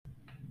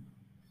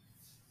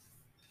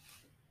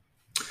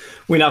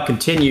We now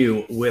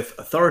continue with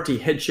authority,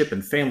 headship,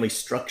 and family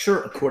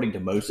structure according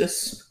to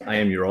Moses. I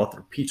am your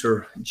author,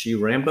 Peter G.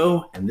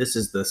 Rambo, and this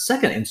is the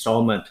second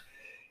installment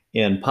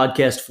in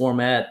podcast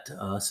format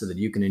so that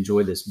you can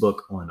enjoy this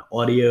book on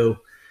audio.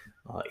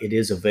 It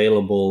is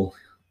available,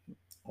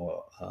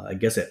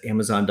 at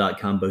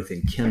Amazon.com, both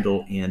in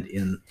Kindle and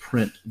in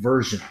print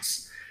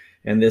versions.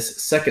 And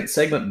this second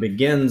segment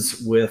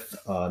begins with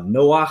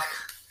Noach,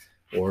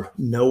 or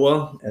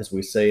Noah, as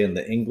we say in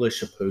the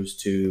English, opposed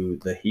to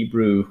the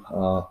Hebrew.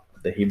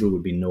 The Hebrew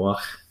would be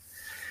Noach.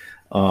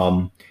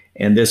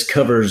 And this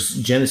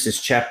covers Genesis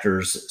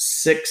chapters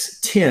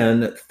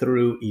 6:10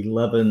 through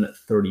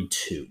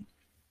 11:32.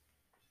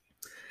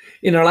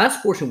 In our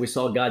last portion, we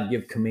saw God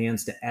give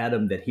commands to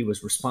Adam that he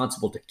was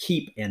responsible to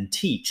keep and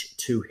teach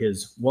to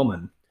his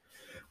woman.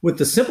 With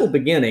the simple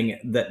beginning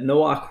that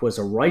Noach was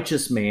a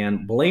righteous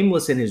man,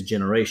 blameless in his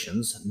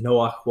generations,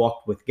 Noach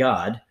walked with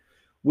God,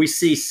 we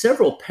see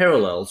several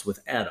parallels with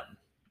Adam.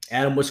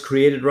 Adam was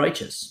created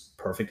righteous,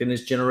 perfect in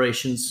his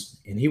generations,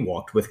 and he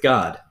walked with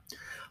God.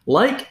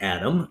 Like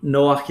Adam,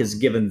 Noach is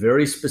given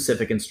very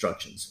specific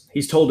instructions.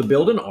 He's told to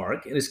build an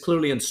ark and is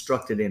clearly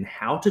instructed in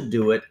how to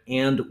do it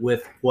and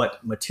with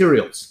what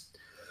materials.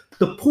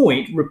 The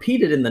point,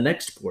 repeated in the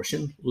next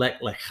portion,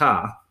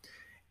 Lecha,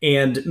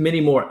 and many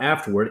more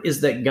afterward,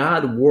 is that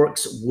God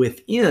works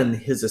within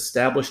his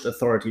established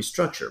authority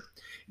structure.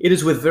 It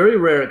is with very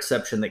rare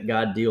exception that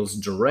God deals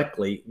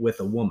directly with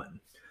a woman.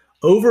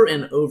 Over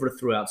and over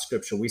throughout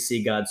Scripture, we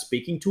see God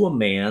speaking to a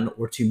man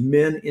or to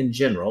men in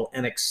general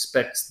and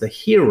expects the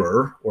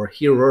hearer or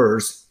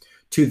hearers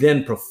to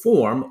then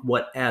perform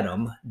what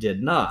Adam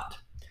did not.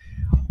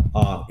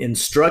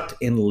 Instruct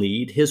and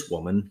lead his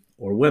woman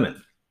or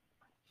women.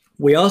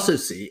 We also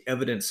see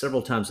evidence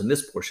several times in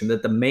this portion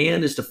that the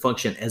man is to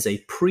function as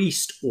a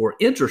priest or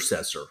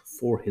intercessor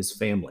for his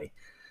family.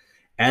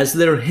 As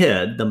their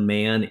head, the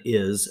man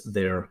is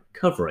their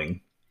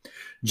covering.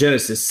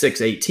 Genesis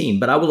 6:18,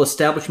 but I will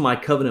establish my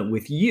covenant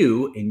with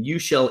you, and you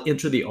shall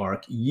enter the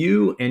ark,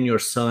 you and your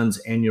sons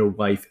and your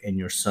wife and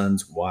your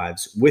sons'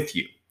 wives with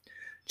you.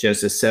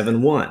 Genesis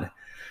 7:1,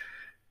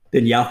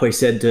 then Yahweh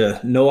said to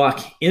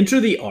Noach, enter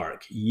the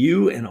ark,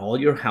 you and all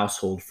your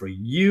household, for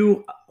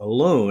you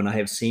alone I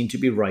have seen to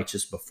be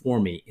righteous before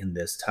me in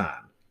this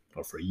time.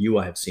 Or for you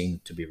I have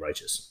seen to be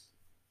righteous.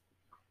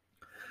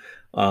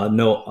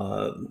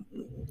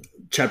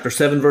 Chapter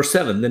 7, verse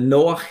 7, then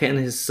Noach and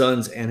his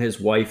sons and his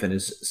wife and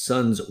his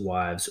sons'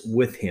 wives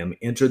with him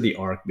entered the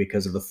ark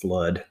because of the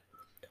flood,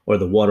 or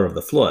the water of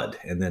the flood.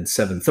 And then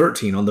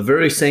 7:13, on the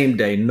very same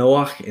day,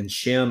 Noach and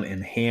Shem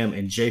and Ham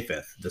and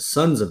Japheth, the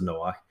sons of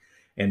Noach,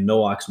 and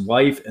Noach's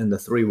wife and the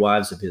three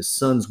wives of his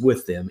sons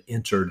with them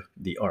entered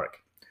the ark.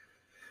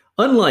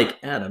 Unlike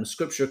Adam,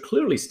 Scripture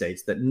clearly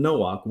states that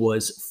Noach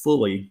was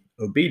fully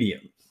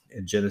obedient.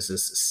 In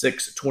Genesis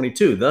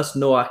 6:22, thus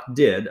Noach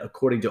did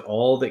according to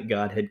all that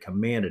God had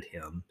commanded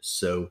him,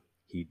 so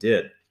he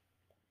did.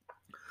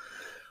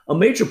 A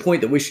major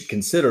point that we should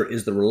consider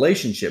is the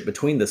relationship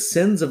between the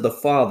sins of the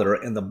father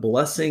and the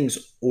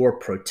blessings or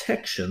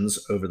protections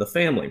over the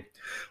family.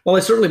 While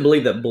I certainly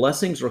believe that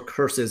blessings or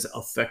curses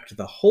affect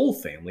the whole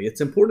family, it's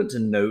important to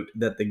note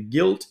that the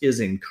guilt is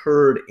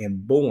incurred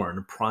and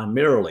borne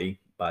primarily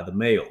by the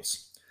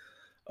males.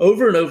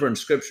 Over and over in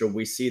Scripture,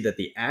 we see that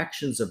the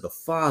actions of the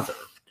father,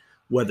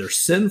 whether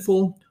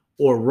sinful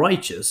or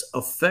righteous,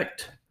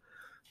 affect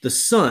the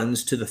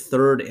sons to the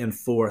third and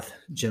fourth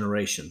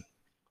generation.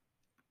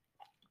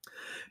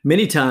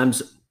 Many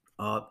times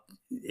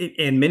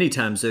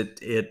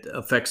it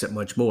affects it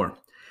much more.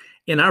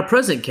 In our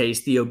present case,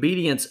 the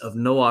obedience of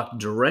Noach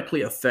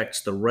directly affects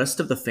the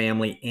rest of the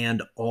family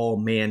and all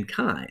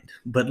mankind.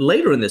 But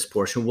later in this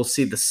portion, we'll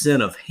see the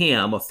sin of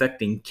Ham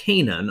affecting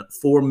Canaan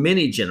for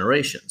many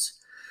generations.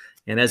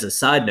 And as a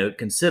side note,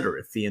 consider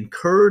if the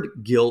incurred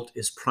guilt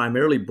is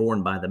primarily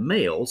borne by the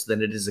males, then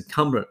it is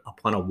incumbent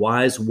upon a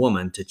wise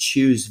woman to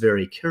choose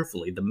very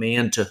carefully the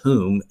man to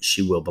whom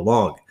she will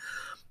belong.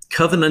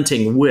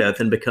 Covenanting with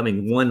and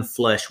becoming one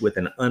flesh with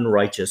an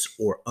unrighteous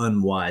or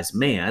unwise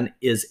man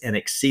is an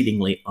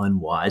exceedingly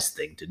unwise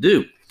thing to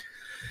do.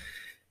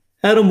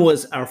 Adam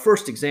was our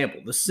first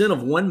example. The sin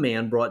of one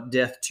man brought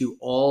death to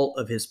all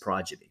of his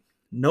progeny.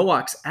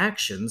 Noach's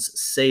actions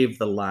saved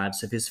the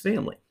lives of his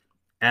family.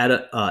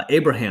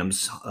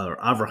 Abraham's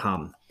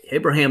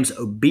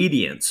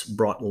obedience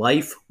brought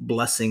life,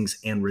 blessings,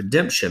 and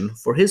redemption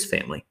for his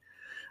family.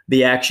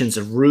 The actions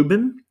of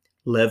Reuben,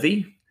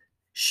 Levi,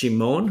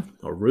 Shimon,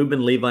 or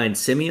Reuben, Levi, and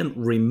Simeon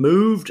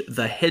removed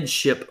the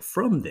headship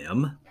from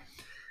them,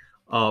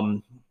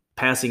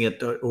 passing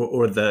it,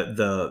 or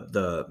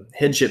the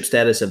headship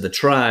status of the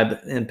tribe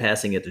and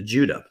passing it to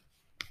Judah.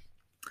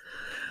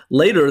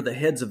 Later, the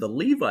heads of the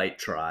Levite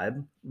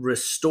tribe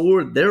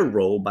restored their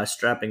role by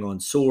strapping on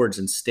swords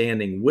and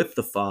standing with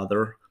the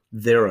father,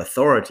 their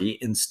authority,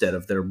 instead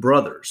of their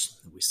brothers.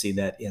 We see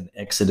that in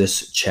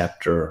Exodus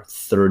chapter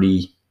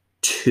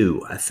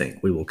 32, I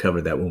think. We will cover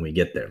that when we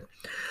get there.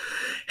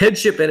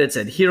 Headship and its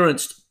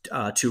adherence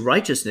to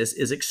righteousness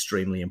is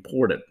extremely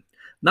important.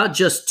 not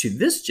just to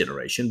this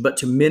generation, but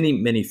to many,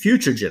 many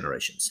future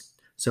generations.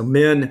 So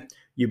men,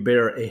 you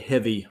bear a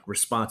heavy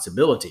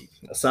responsibility.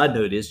 A side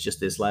note is just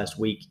this last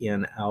week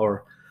in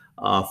our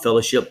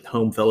fellowship,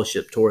 home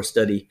fellowship Torah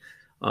study,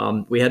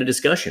 we had a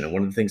discussion. And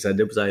one of the things I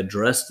did was I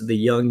addressed the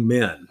young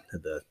men,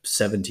 the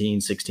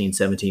 17, 16,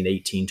 17,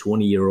 18,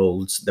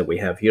 20-year-olds that we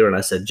have here. And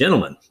I said,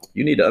 gentlemen,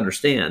 you need to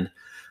understand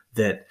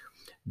that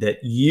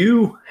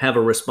you have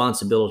a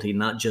responsibility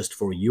not just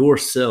for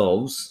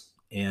yourselves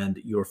and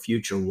your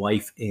future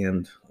wife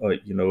and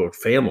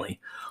family,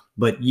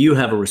 but you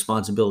have a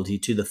responsibility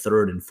to the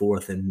third and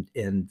fourth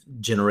and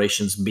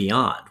generations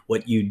beyond.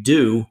 What you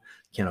do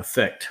can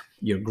affect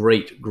your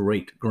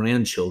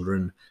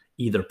great-great-grandchildren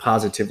either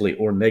positively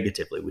or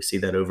negatively. We see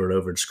that over and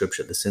over in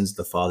Scripture. The sins of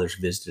the fathers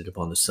visited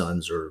upon the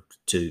sons or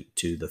to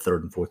the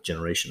third and fourth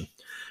generation.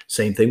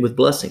 Same thing with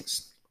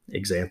blessings.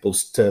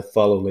 Examples to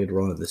follow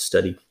later on in this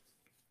study.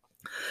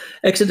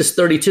 Exodus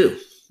 32.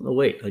 Oh,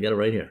 wait, I got it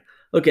right here.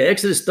 Okay,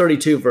 Exodus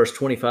 32, verse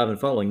 25 and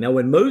following. Now,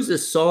 when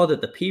Moses saw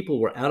that the people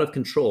were out of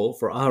control,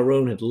 for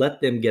Aaron had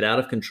let them get out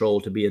of control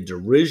to be a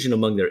derision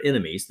among their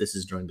enemies, this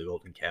is during the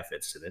golden calf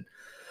incident,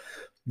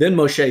 then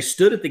Moshe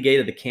stood at the gate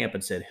of the camp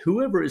and said,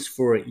 whoever is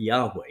for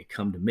Yahweh,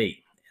 come to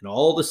me. And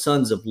all the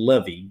sons of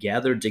Levi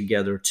gathered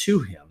together to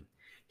him.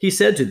 He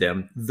said to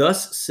them,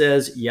 thus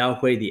says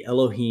Yahweh, the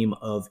Elohim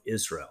of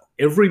Israel,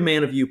 every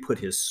man of you put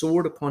his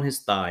sword upon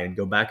his thigh and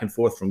go back and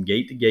forth from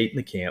gate to gate in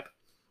the camp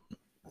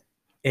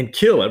and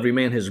kill every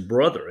man his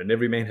brother and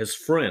every man his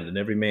friend and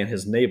every man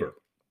his neighbor.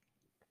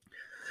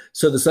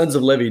 So the sons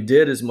of Levi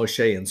did as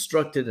Moshe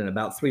instructed, and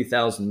about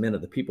 3,000 men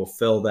of the people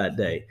fell that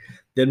day.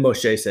 Then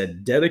Moshe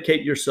said,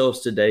 dedicate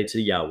yourselves today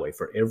to Yahweh,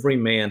 for every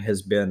man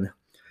has been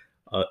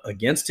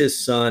against his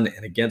son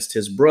and against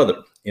his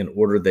brother, in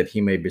order that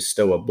he may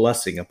bestow a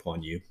blessing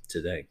upon you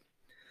today.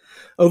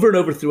 Over and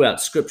over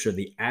throughout Scripture,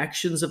 the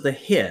actions of the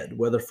head,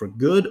 whether for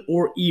good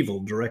or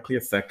evil, directly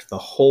affect the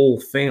whole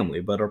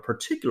family, but are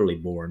particularly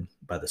borne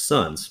by the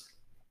sons.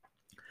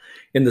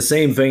 In the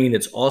same vein,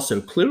 it's also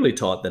clearly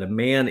taught that a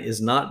man is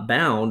not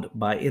bound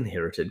by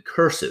inherited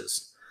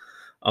curses.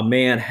 A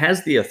man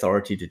has the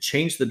authority to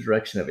change the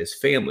direction of his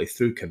family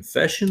through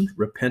confession,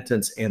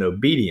 repentance, and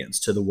obedience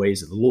to the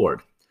ways of the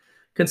Lord.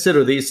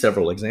 Consider these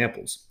several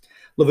examples.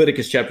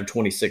 Leviticus chapter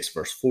 26,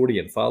 verse 40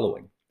 and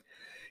following.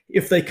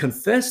 If they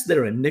confess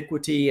their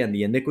iniquity and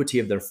the iniquity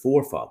of their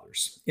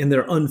forefathers, in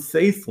their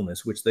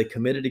unfaithfulness which they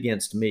committed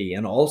against me,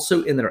 and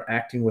also in their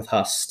acting with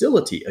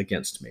hostility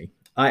against me,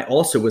 I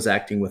also was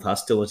acting with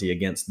hostility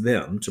against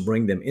them to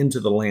bring them into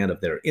the land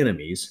of their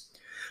enemies.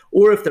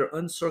 Or if their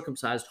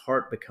uncircumcised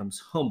heart becomes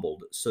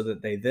humbled, so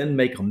that they then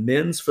make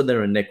amends for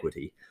their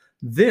iniquity,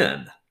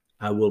 then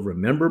I will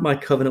remember my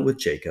covenant with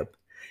Jacob,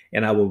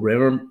 and I will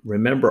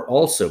remember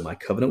also my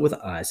covenant with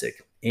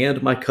Isaac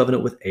and my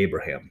covenant with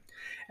Abraham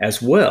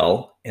as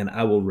well, and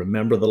I will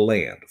remember the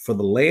land. For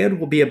the land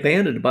will be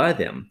abandoned by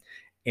them,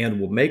 and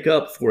will make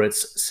up for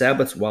its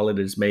Sabbaths while it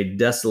is made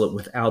desolate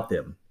without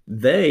them.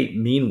 They,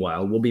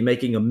 meanwhile, will be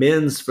making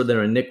amends for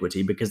their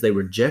iniquity, because they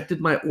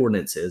rejected my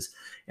ordinances,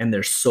 and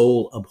their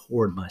soul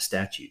abhorred my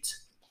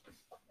statutes.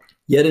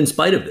 Yet in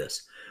spite of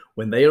this,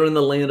 when they are in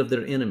the land of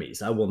their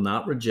enemies, I will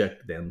not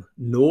reject them,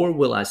 nor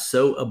will I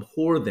so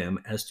abhor them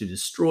as to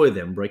destroy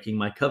them, breaking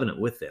my covenant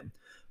with them.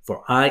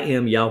 For I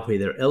am Yahweh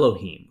their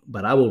Elohim,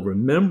 but I will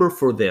remember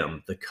for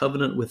them the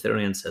covenant with their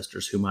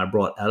ancestors, whom I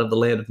brought out of the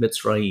land of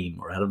Mitzrayim,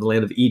 or out of the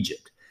land of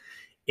Egypt,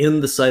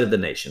 in the sight of the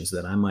nations,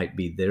 that I might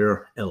be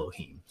their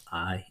Elohim.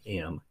 I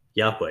am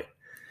Yahweh.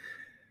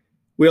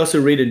 We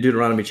also read in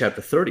Deuteronomy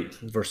chapter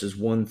 30, verses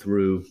 1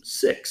 through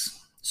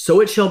 6.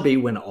 So it shall be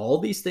when all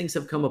these things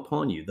have come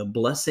upon you, the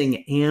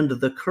blessing and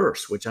the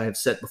curse which I have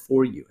set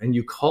before you, and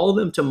you call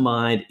them to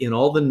mind in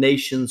all the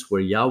nations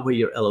where Yahweh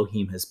your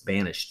Elohim has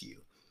banished you,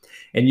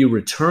 and you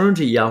return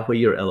to Yahweh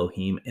your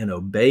Elohim and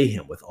obey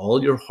him with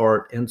all your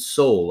heart and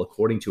soul,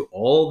 according to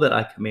all that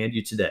I command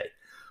you today,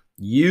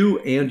 you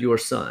and your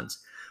sons,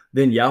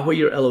 then Yahweh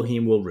your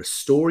Elohim will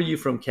restore you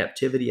from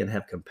captivity and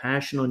have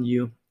compassion on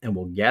you, and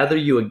will gather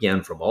you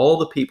again from all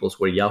the peoples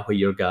where Yahweh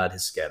your God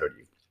has scattered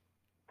you.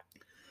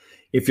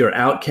 If your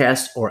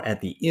outcasts are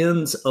at the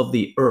ends of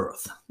the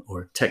earth,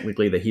 or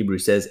technically the Hebrew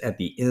says at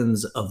the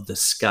ends of the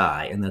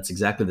sky, and that's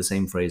exactly the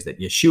same phrase that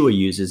Yeshua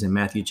uses in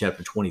Matthew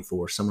chapter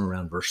 24, somewhere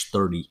around verse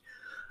 30,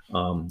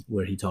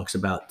 where he talks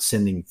about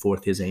sending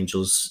forth his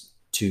angels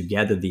to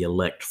gather the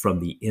elect from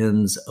the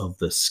ends of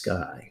the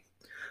sky.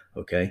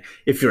 Okay,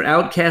 if your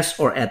outcasts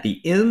are at the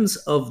ends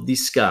of the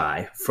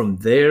sky, from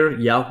there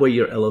Yahweh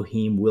your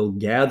Elohim will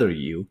gather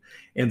you,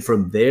 and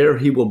from there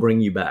he will bring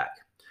you back.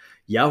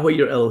 Yahweh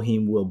your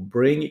Elohim will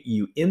bring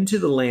you into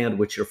the land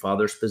which your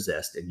fathers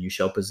possessed, and you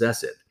shall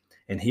possess it.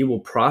 And he will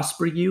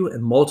prosper you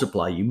and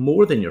multiply you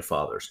more than your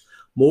fathers.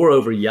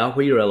 Moreover,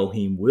 Yahweh your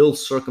Elohim will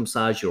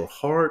circumcise your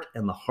heart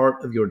and the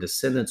heart of your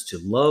descendants to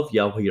love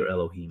Yahweh your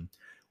Elohim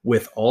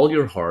with all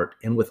your heart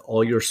and with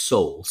all your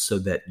soul, so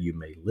that you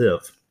may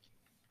live.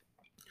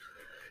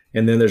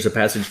 And then there's a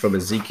passage from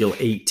Ezekiel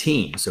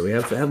 18. So we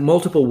have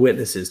multiple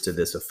witnesses to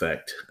this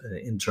effect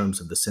in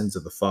terms of the sins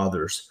of the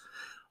fathers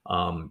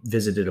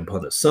visited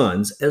upon the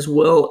sons, as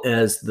well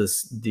as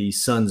the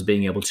sons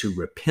being able to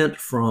repent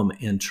from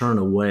and turn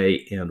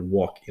away and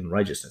walk in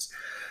righteousness.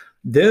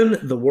 Then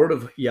the word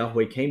of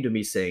Yahweh came to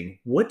me saying,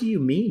 what do you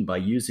mean by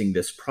using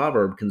this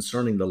proverb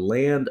concerning the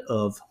land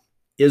of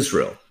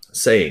Israel,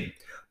 saying,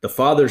 the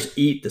fathers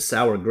eat the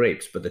sour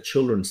grapes, but the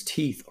children's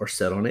teeth are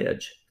set on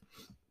edge?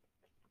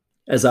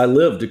 As I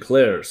live,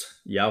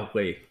 declares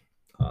Yahweh,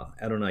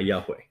 Adonai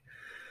Yahweh,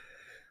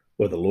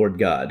 or the Lord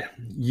God,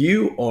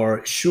 you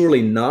are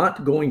surely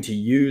not going to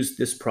use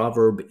this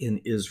proverb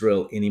in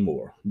Israel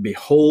anymore.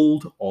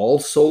 Behold, all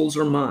souls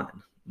are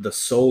mine. The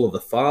soul of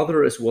the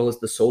Father as well as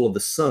the soul of the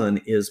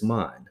Son is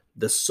mine.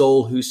 The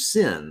soul who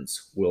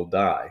sins will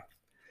die.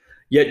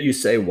 Yet you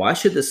say, why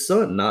should the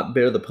Son not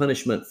bear the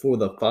punishment for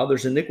the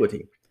Father's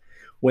iniquity?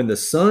 When the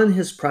Son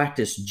has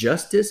practiced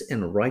justice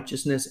and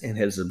righteousness and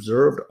has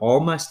observed all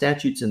my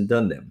statutes and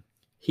done them,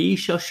 he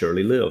shall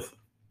surely live.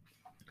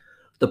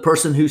 The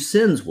person who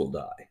sins will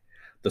die.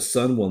 The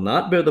Son will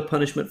not bear the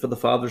punishment for the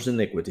Father's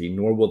iniquity,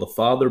 nor will the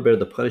Father bear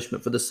the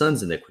punishment for the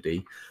Son's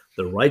iniquity.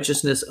 The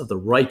righteousness of the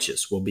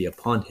righteous will be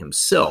upon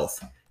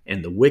himself,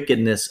 and the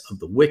wickedness of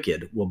the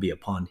wicked will be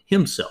upon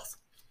himself.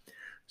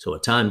 So a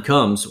time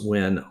comes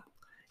when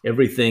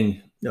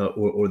everything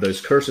or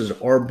those curses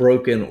are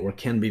broken or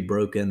can be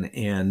broken,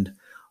 and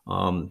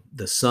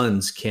the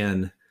sons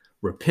can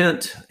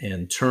repent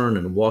and turn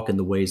and walk in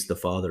the ways of the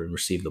Father and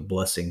receive the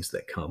blessings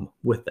that come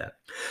with that.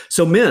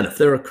 So men, if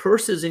there are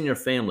curses in your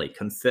family,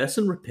 confess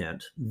and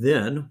repent,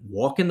 then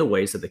walk in the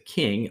ways of the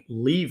King,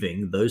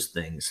 leaving those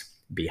things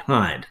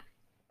behind.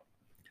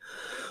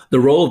 The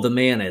role of the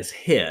man as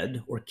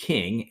head or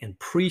king and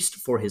priest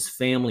for his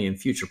family and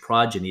future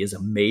progeny is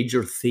a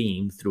major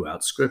theme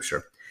throughout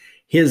Scripture.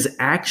 His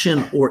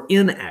action or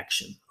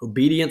inaction,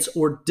 obedience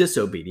or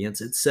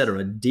disobedience,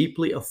 etc.,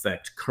 deeply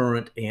affect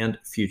current and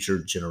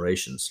future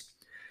generations.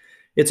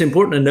 It's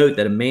important to note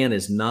that a man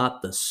is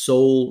not the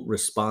sole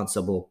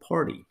responsible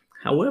party.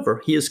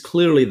 However, he is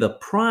clearly the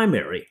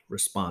primary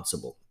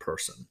responsible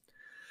person.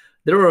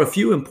 There are a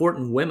few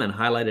important women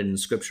highlighted in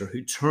Scripture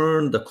who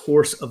turned the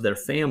course of their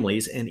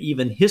families and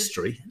even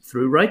history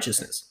through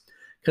righteousness.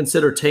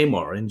 Consider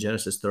Tamar in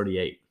Genesis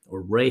 38,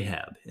 or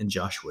Rahab in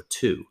Joshua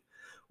 2.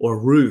 Or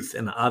Ruth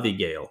and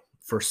Abigail,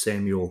 1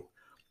 Samuel,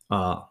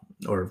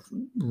 or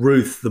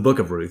Ruth, the book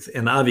of Ruth,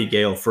 and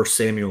Abigail, 1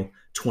 Samuel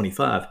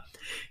 25.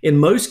 In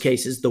most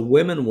cases, the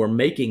women were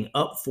making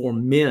up for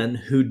men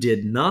who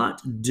did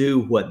not do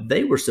what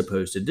they were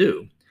supposed to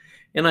do.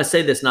 And I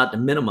say this not to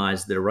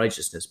minimize their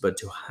righteousness, but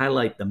to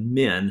highlight the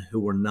men who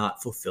were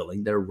not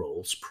fulfilling their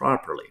roles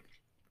properly.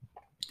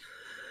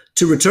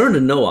 To return to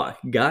Noach,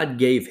 God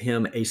gave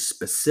him a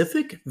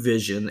specific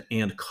vision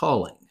and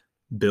calling: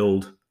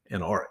 build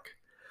an ark.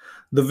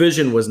 The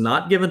vision was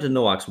not given to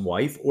Noach's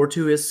wife or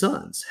to his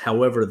sons.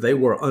 However, they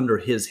were under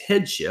his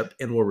headship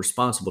and were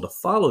responsible to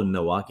follow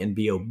Noach and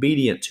be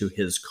obedient to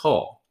his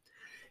call.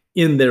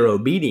 In their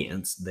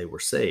obedience, they were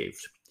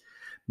saved.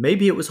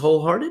 Maybe it was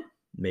wholehearted,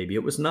 maybe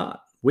it was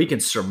not. We can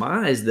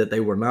surmise that they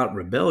were not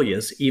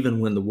rebellious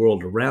even when the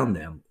world around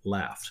them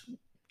laughed.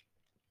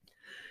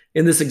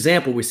 In this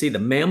example, we see the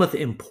mammoth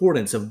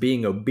importance of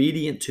being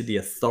obedient to the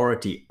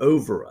authority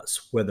over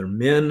us, whether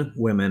men,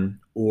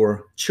 women,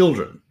 or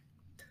children.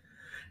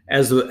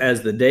 As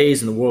the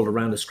days in the world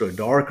around us grow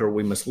darker,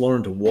 we must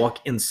learn to walk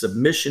in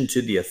submission to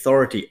the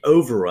authority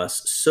over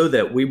us so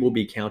that we will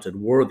be counted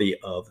worthy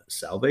of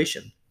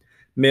salvation.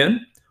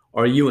 Men,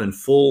 are you in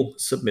full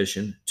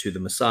submission to the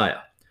Messiah?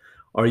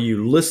 Are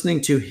you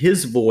listening to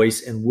his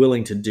voice and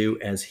willing to do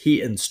as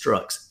he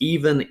instructs,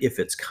 even if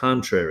it's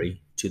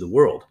contrary to the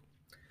world?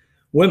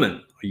 Women,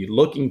 are you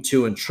looking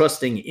to and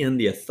trusting in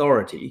the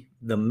authority,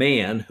 the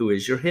man who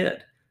is your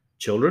head?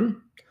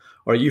 Children,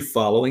 are you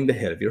following the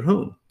head of your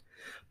home?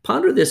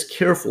 Ponder this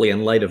carefully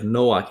in light of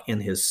Noach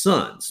and his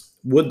sons.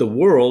 Would the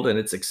world and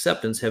its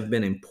acceptance have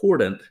been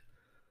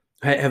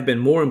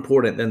more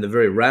important than the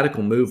very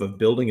radical move of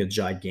building a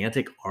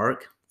gigantic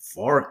ark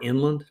far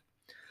inland?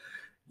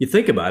 You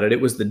think about it, it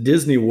was the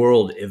Disney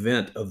World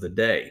event of the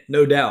day.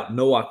 No doubt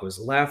Noach was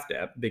laughed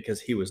at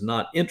because he was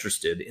not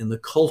interested in the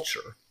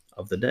culture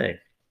of the day.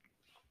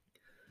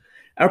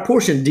 Our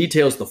portion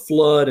details the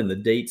flood and the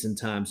dates and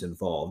times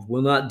involved.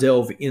 We'll not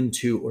delve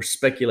into or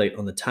speculate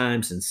on the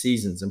times and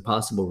seasons and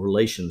possible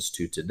relations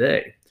to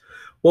today.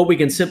 What we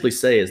can simply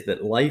say is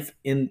that life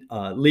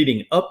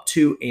leading up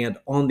to and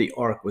on the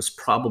ark was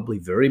probably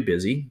very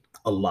busy,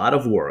 a lot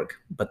of work,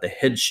 but the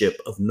headship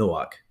of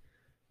Noach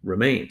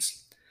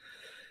remains.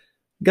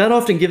 God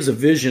often gives a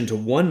vision to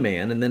one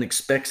man and then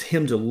expects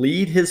him to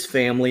lead his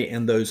family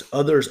and those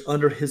others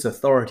under his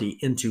authority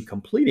into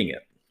completing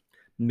it.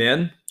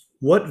 Men,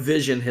 what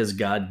vision has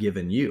God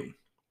given you?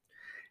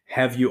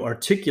 Have you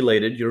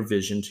articulated your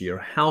vision to your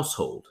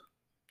household?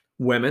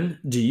 Women,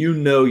 do you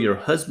know your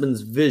husband's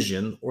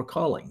vision or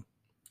calling?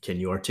 Can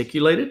you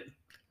articulate it?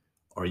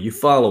 Are you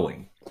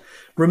following?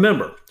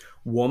 Remember,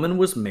 woman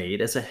was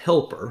made as a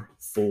helper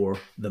for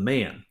the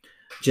man.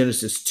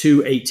 Genesis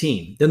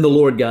 2:18. Then the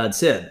Lord God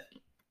said,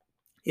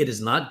 It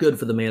is not good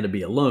for the man to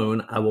be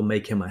alone. I will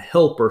make him a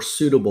helper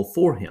suitable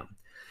for him.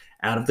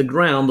 Out of the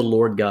ground the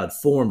Lord God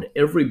formed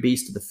every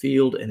beast of the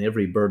field and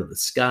every bird of the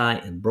sky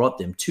and brought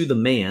them to the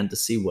man to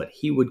see what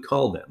he would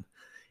call them.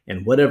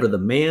 And whatever the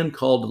man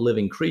called a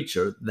living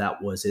creature,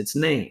 that was its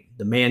name.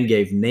 The man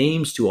gave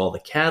names to all the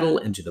cattle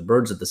and to the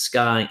birds of the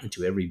sky and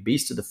to every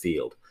beast of the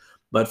field.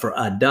 But for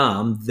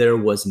Adam there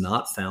was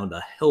not found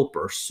a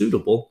helper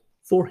suitable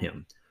for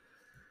him.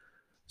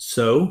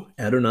 So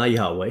Adonai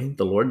Yahweh,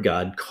 the Lord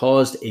God,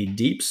 caused a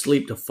deep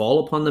sleep to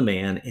fall upon the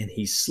man, and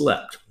he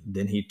slept.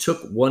 Then he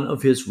took one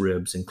of his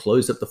ribs and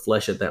closed up the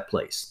flesh at that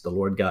place. The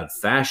Lord God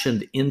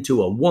fashioned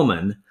into a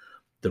woman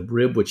the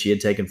rib which he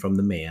had taken from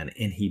the man,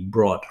 and he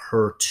brought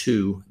her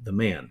to the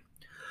man.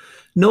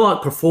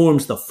 Noach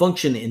performs the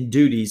function and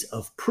duties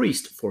of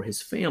priest for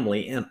his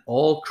family and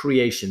all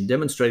creation,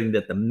 demonstrating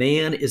that the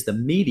man is the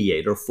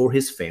mediator for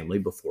his family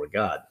before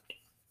God.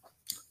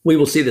 We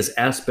will see this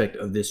aspect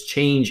of this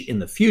change in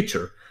the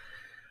future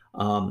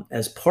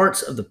as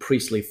parts of the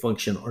priestly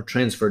function are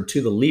transferred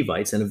to the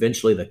Levites and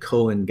eventually the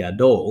Kohen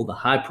Gadol, the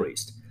high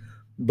priest.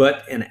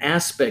 But an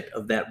aspect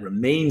of that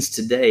remains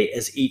today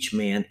as each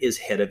man is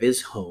head of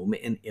his home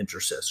and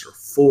intercessor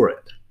for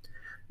it.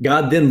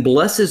 God then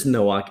blesses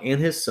Noach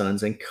and his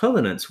sons and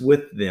covenants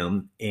with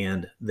them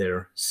and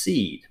their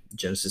seed.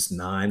 Genesis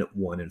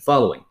 9:1 and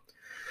following.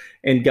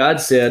 And God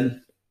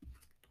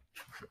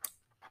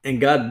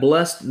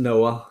blessed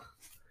Noah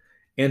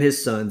and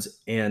his sons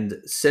and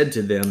said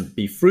to them,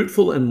 "Be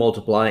fruitful and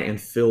multiply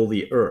and fill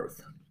the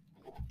earth.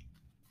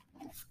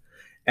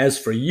 As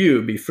for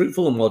you, be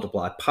fruitful and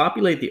multiply,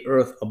 populate the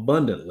earth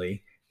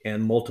abundantly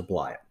and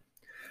multiply it."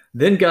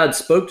 Then God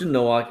spoke to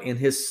Noach and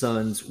his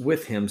sons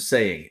with him,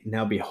 saying,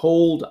 "Now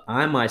behold,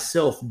 I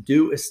myself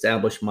do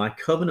establish my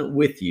covenant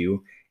with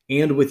you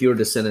and with your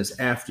descendants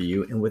after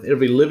you, and with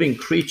every living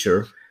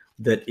creature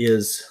that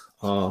is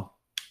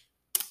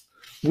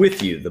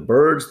with you, the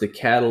birds, the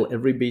cattle,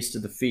 every beast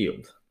of the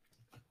field,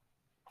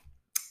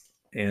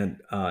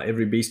 and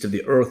every beast of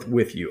the earth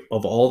with you,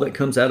 of all that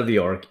comes out of the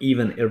ark,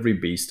 even every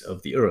beast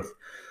of the earth."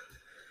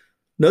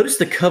 Notice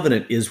the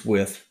covenant is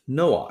with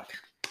Noach,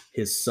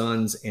 his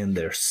sons, and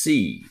their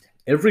seed.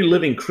 Every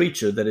living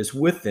creature that is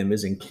with them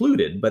is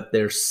included, but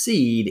their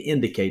seed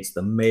indicates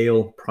the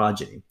male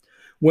progeny.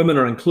 Women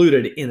are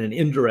included in an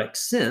indirect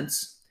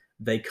sense.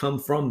 They come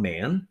from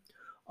man,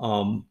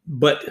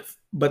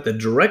 but the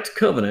direct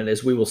covenant,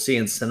 as we will see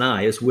in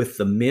Sinai, is with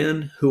the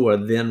men who are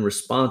then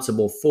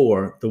responsible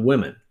for the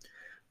women.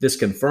 This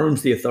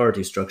confirms the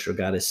authority structure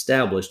God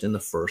established in the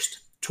first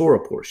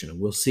Torah portion. And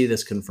we'll see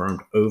this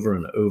confirmed over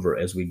and over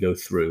as we go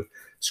through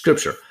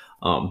Scripture.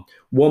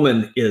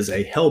 Woman is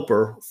a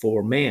helper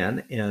for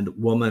man, and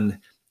woman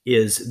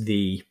is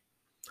the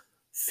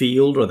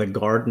field or the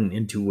garden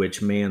into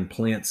which man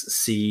plants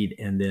seed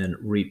and then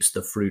reaps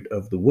the fruit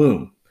of the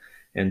womb.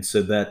 And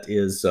so that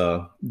is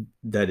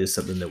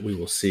something that we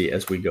will see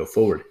as we go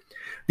forward.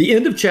 The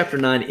end of chapter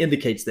 9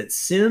 indicates that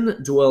sin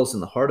dwells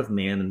in the heart of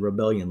man, and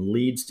rebellion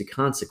leads to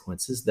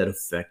consequences that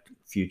affect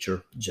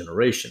future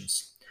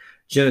generations.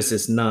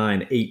 Genesis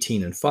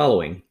 9:18 and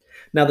following.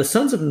 Now the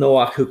sons of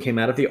Noach who came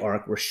out of the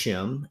ark were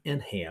Shem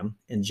and Ham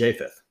and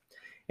Japheth.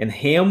 And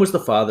Ham was the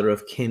father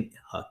of Canaan.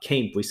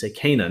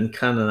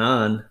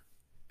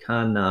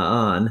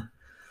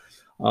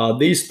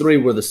 These three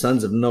were the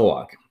sons of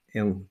Noach,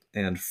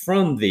 and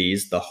from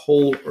these the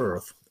whole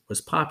earth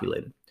was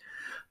populated.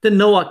 Then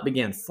Noach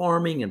began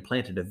farming and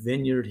planted a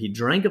vineyard. He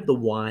drank of the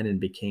wine and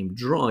became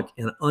drunk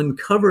and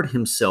uncovered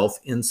himself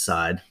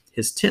inside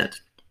his tent.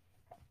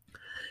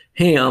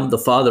 Ham, the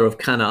father of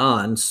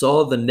Canaan,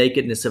 saw the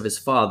nakedness of his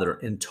father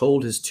and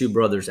told his two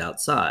brothers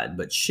outside.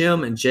 But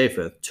Shem and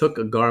Japheth took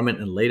a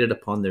garment and laid it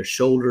upon their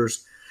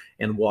shoulders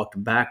and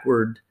walked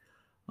backward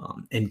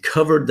and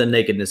covered the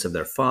nakedness of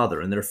their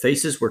father. And their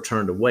faces were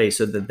turned away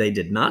so that they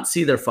did not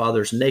see their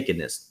father's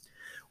nakedness.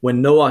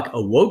 When Noach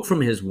awoke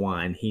from his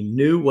wine, he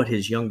knew what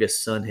his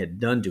youngest son had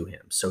done to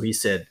him. So he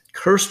said,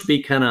 "Cursed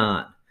be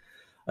Canaan,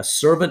 a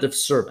servant of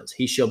servants,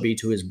 he shall be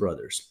to his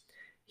brothers."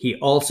 He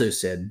also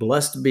said,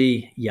 "Blessed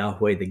be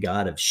Yahweh, the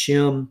God of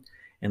Shem,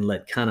 and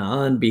let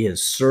Canaan be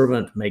his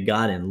servant. May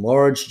God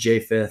enlarge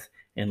Japheth,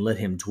 and let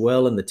him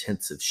dwell in the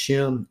tents of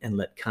Shem, and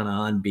let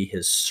Canaan be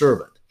his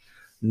servant."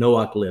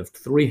 Noach lived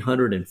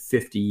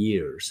 350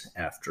 years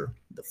after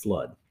the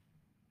flood.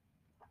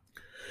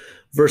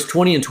 Verse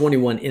 20 and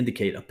 21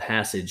 indicate a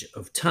passage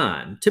of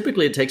time.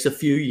 Typically, it takes a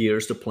few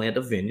years to plant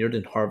a vineyard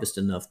and harvest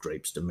enough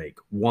grapes to make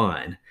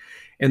wine.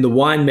 And the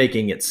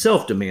winemaking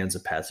itself demands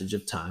a passage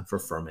of time for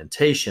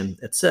fermentation,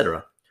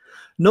 etc.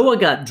 Noah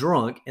got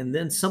drunk, and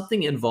then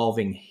something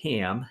involving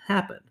Ham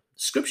happened.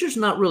 Scripture's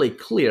not really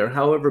clear.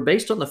 However,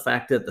 based on the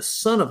fact that the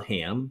son of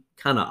Ham,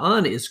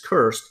 Canaan, is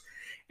cursed,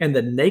 and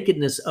the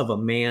nakedness of a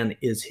man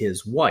is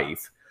his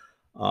wife,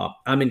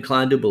 I'm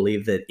inclined to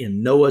believe that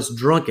in Noah's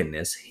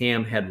drunkenness,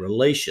 Ham had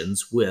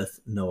relations with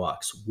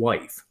Noach's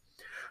wife.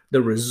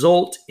 The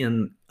result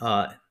in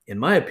in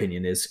my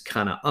opinion, is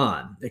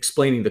Canaan,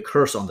 explaining the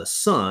curse on the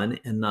son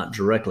and not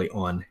directly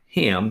on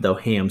Ham, though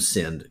Ham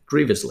sinned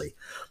grievously.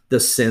 The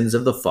sins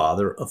of the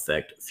father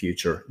affect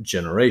future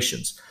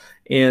generations.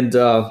 And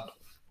I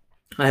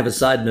have a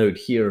side note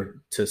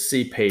here to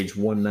see page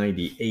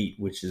 198,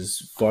 which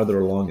is farther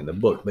along in the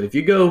book. But if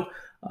you go,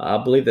 I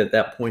believe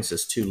that points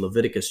us to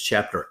Leviticus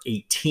chapter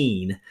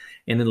 18.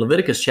 And in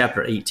Leviticus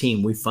chapter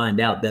 18, we find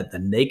out that the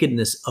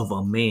nakedness of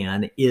a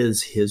man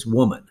is his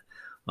woman.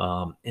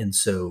 And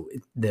so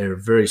there are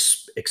very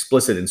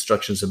explicit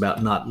instructions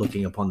about not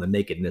looking upon the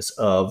nakedness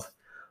of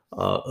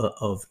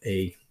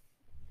a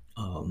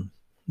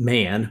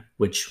man,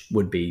 which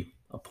would be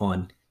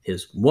upon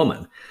his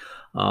woman.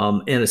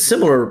 And a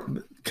similar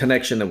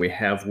connection that we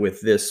have with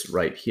this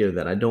right here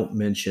that I don't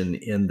mention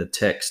in the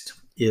text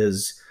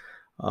is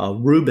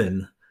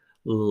Reuben.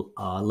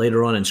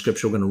 Later on in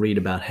Scripture, we're going to read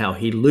about how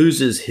he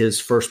loses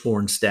his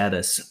firstborn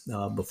status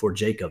before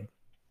Jacob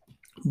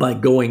by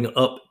going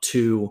up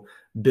to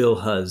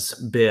Bilhah's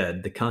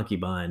bed, the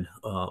concubine,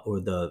 or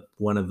the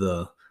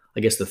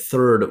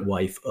third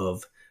wife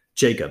of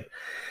Jacob.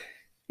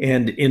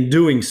 And in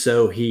doing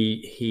so,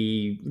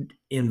 he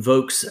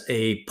invokes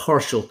a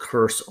partial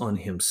curse on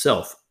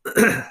himself,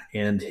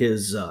 and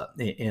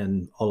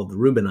and all of the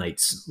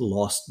Reubenites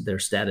lost their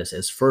status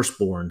as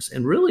firstborns,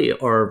 and really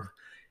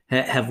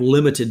have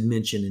limited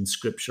mention in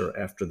Scripture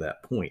after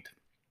that point.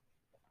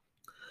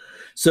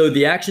 So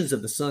the actions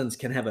of the sons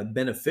can have a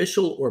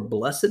beneficial or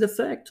blessed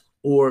effect,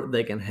 or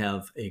they can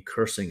have a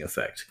cursing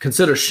effect.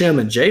 Consider Shem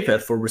and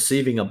Japheth for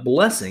receiving a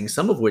blessing,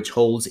 some of which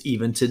holds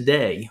even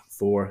today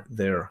for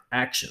their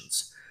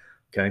actions.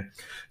 Okay,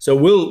 so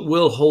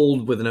we'll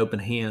hold with an open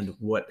hand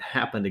what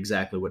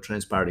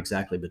transpired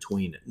exactly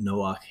between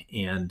Noach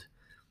and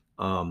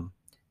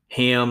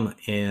Ham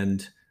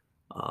and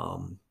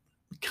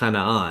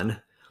Canaan.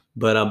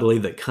 But I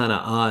believe that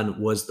Canaan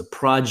was the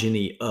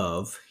progeny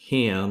of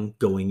Ham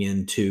going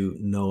into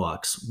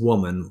Noach's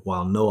woman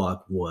while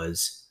Noach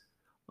was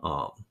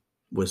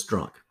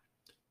drunk.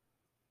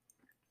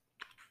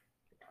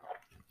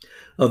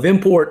 Of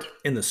import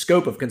in the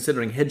scope of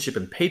considering headship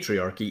and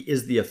patriarchy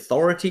is the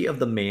authority of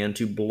the man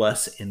to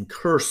bless and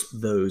curse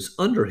those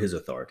under his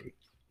authority.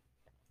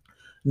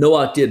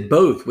 Noach did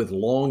both with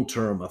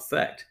long-term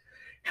effect.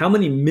 How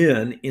many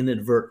men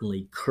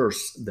inadvertently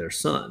curse their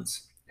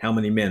sons? How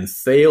many men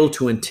fail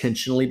to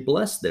intentionally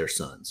bless their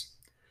sons?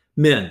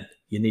 Men,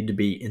 you need to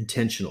be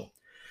intentional.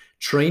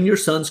 Train your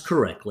sons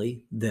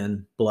correctly,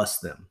 then bless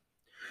them.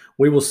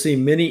 We will see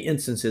many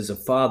instances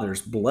of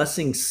fathers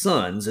blessing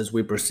sons as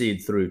we proceed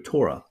through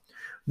Torah.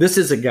 This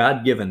is a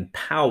God-given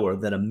power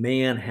that a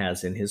man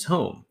has in his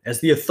home. As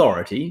the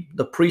authority,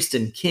 the priest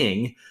and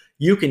king,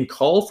 you can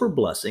call for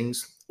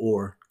blessings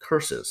or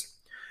curses.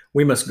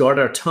 We must guard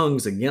our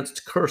tongues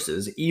against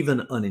curses,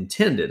 even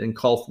unintended, and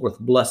call forth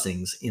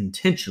blessings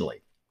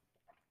intentionally.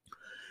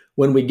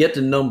 When we get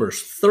to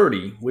Numbers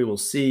 30, we will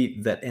see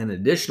that an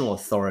additional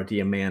authority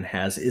a man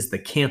has is the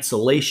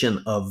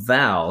cancellation of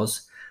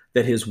vows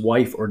that his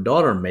wife or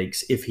daughter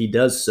makes if he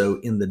does so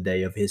in the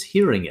day of his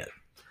hearing it.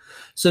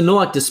 So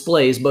Noach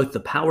displays both the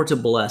power to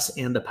bless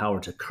and the power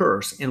to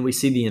curse, and we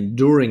see the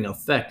enduring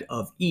effect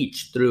of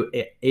each through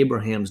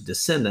Abraham's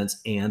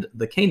descendants and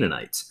the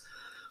Canaanites.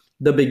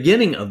 The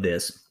beginning of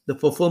this, the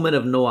fulfillment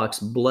of Noach's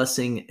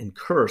blessing and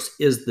curse,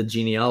 is the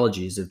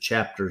genealogies of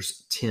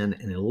chapters 10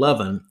 and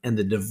 11 and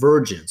the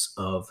divergence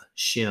of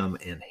Shem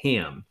and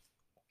Ham.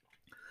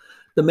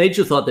 The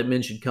major thought that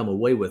men should come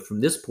away with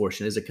from this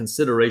portion is a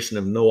consideration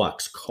of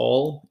Noach's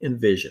call and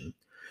vision.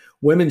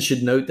 Women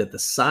should note that the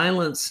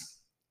silence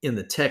in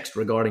the text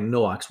regarding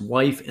Noach's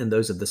wife and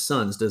those of the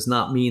sons does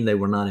not mean they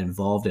were not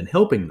involved in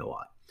helping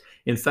Noach.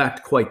 In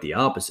fact, quite the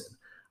opposite.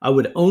 I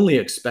would only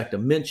expect a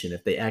mention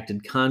if they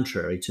acted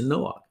contrary to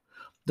Noach.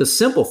 The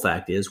simple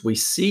fact is we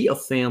see a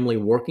family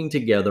working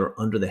together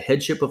under the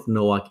headship of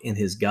Noach and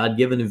his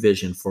God-given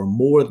vision for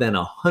more than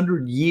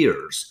 100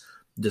 years,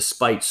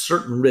 despite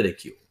certain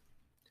ridicule.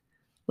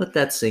 Let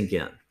that sink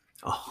in.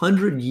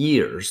 100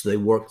 years they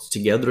worked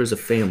together as a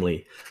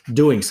family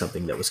doing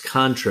something that was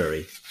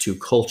contrary to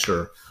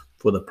culture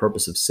for the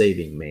purpose of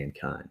saving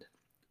mankind.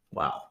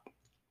 Wow.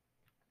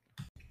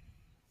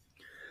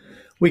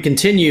 We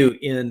continue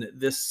in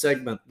this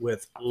segment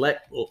with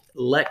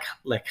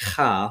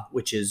Lecha,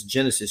 which is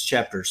Genesis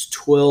chapters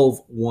 12,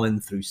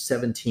 1 through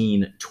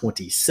 17,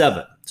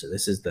 27. So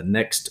this is the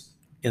next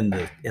in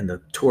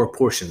the Torah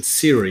portion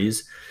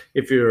series.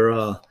 If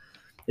you're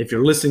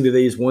listening to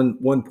these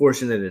one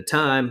portion at a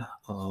time,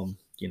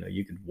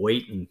 you could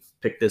wait and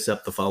pick this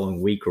up the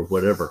following week or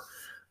whatever.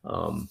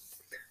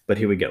 But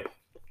here we go.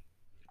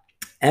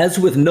 As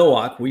with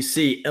Noach, we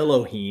see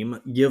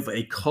Elohim give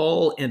a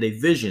call and a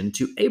vision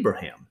to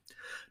Abraham.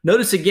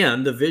 Notice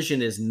again, the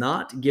vision is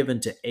not given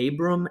to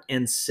Abram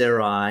and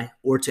Sarai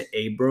or to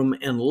Abram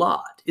and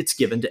Lot. It's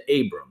given to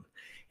Abram.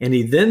 And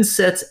he then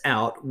sets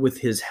out with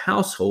his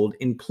household,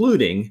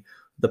 including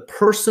the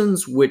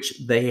persons which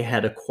they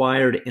had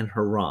acquired in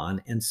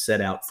Haran, and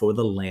set out for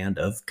the land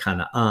of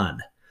Canaan.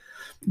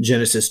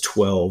 Genesis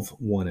 12,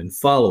 1 and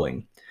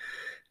following.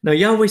 Now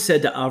Yahweh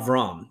said to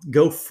Avram,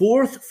 "Go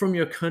forth from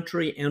your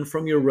country and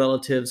from your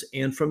relatives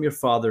and from your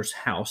father's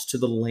house to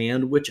the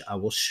land which I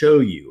will show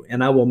you,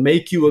 and I will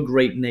make you a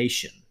great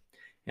nation,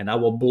 and I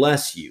will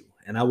bless you,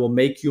 and I will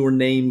make your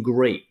name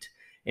great,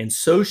 and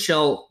so you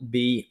shall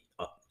be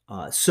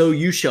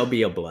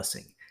a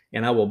blessing.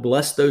 And I will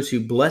bless those who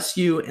bless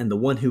you, and the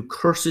one who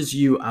curses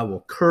you I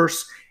will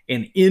curse,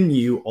 and in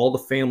you all the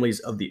families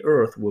of the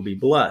earth will be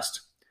blessed."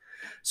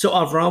 So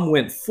Avram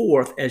went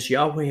forth as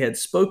Yahweh had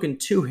spoken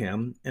to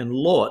him, and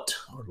Lot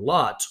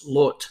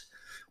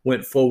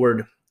went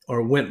forward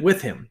or went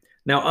with him.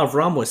 Now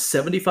Avram was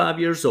 75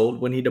 years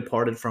old when he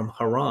departed from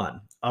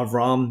Haran.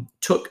 Avram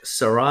took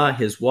Sarai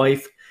his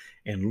wife,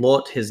 and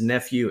Lot his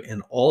nephew,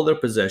 and all their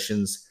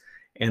possessions,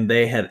 and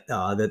they had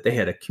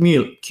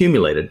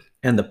accumulated,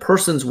 and the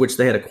persons which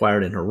they had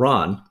acquired in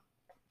Haran,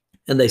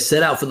 and they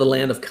set out for the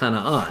land of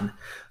Canaan.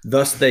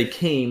 Thus they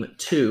came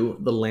to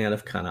the land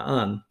of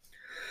Canaan.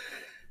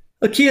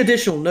 A key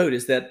additional note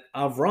is that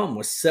Avram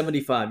was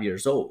 75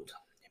 years old.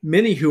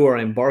 Many who are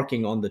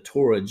embarking on the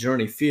Torah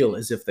journey feel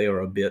as if they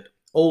are a bit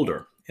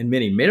older, and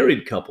many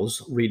married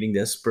couples reading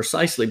this,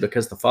 precisely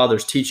because the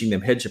father's teaching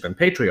them headship and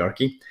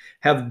patriarchy,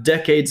 have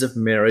decades of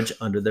marriage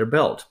under their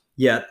belt.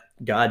 Yet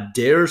God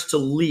dares to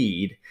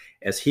lead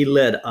as he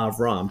led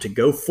Avram to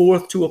go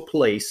forth to a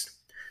place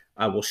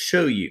I will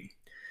show you.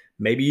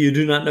 Maybe you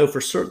do not know for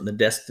certain the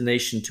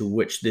destination to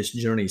which this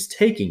journey is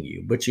taking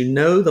you, but you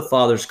know the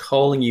Father's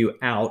calling you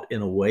out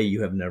in a way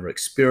you have never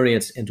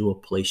experienced, into a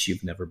place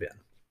you've never been.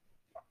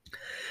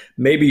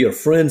 Maybe your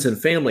friends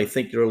and family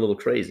think you're a little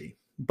crazy,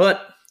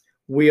 but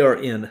we are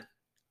in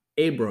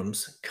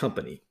Abram's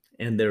company,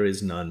 and there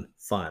is none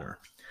finer.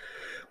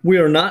 We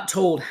are not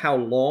told how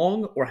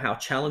long or how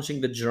challenging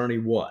the journey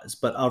was,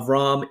 but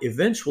Avram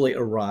eventually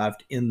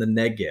arrived in the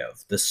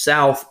Negev, the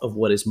south of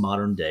what is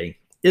modern-day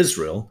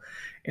Israel,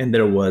 and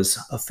there was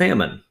a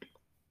famine.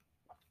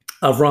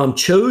 Avram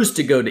chose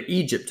to go to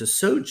Egypt to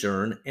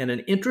sojourn, and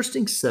an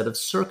interesting set of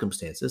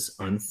circumstances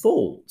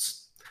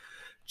unfolds.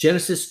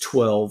 Genesis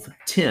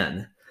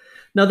 12:10.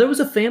 Now there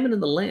was a famine in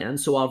the land,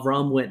 so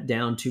Avram went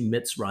down to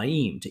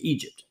Mitzrayim, to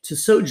Egypt, to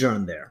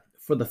sojourn there,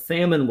 for the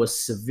famine was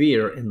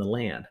severe in the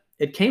land.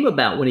 It came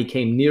about when he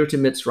came near to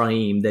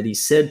Mitzrayim that he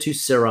said to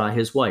Sarai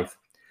his wife,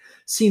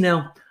 "See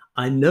now,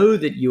 I know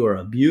that you are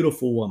a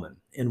beautiful woman."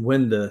 And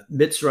when the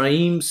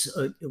Mitzrayims,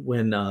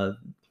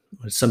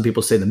 some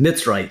people say the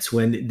Mitzrites,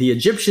 when the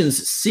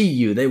Egyptians see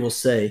you, they will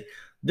say,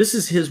 "This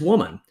is his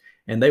woman,"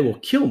 and they will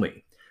kill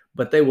me,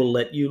 but they will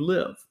let you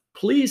live.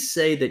 Please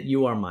say that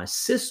you are my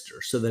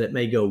sister, so that it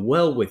may go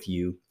well with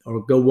you,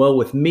 or go well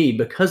with me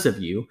because of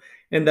you,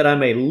 and that I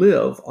may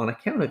live on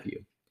account of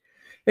you.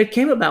 It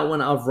came about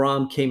when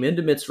Avram came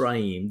into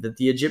Mitzrayim that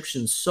the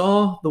Egyptians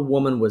saw the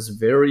woman was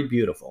very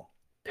beautiful.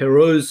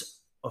 Pharaoh's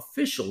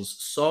officials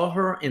saw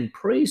her and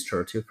praised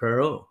her to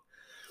Pharaoh,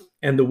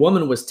 and the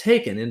woman was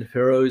taken into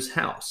Pharaoh's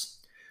house.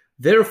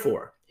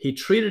 Therefore, he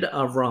treated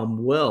Avram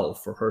well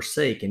for her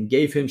sake, and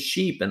gave him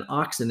sheep and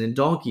oxen and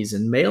donkeys,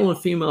 and male and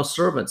female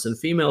servants, and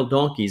female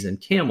donkeys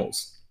and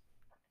camels.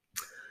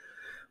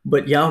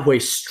 But Yahweh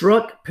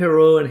struck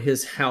Pharaoh and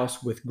his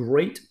house with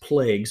great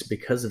plagues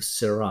because of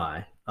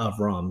Sarai,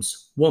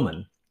 Avram's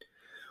woman.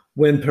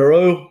 When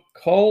Pharaoh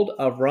called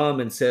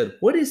Avram and said,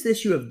 "What is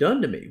this you have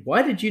done to me?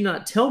 Why did you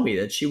not tell me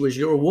that she was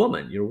your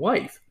woman, your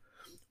wife?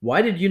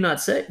 Why did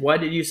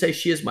you say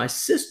she is my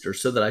sister,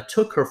 so that I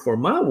took her for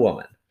my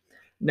woman?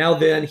 Now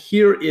then,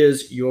 here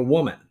is your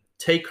woman.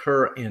 Take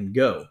her and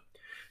go."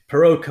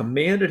 Pharaoh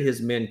commanded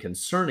his men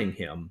concerning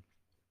him,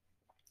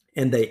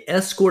 and they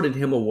escorted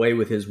him away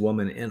with his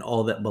woman and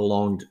all that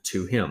belonged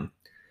to him.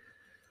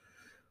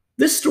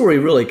 This story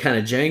really kind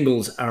of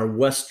jangles our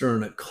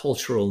Western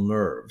cultural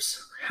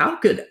nerves. How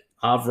could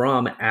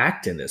Avram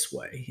act in this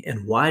way,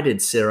 and why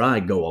did Sarai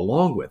go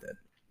along with it?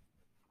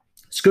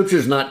 Scripture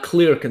is not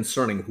clear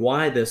concerning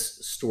why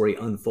this story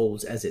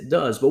unfolds as it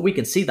does, but we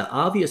can see the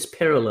obvious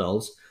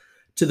parallels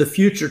to the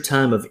future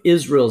time of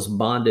Israel's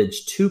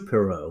bondage to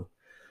Pharaoh,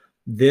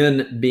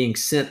 then being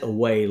sent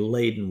away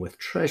laden with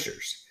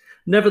treasures.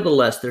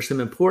 Nevertheless, there's some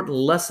important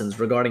lessons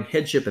regarding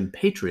headship and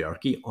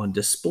patriarchy on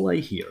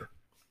display here.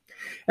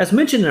 As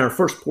mentioned in our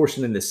first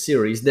portion in this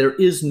series, there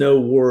is no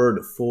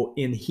word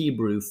in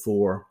Hebrew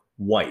for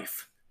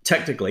wife.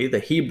 Technically, the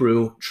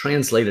Hebrew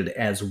translated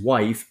as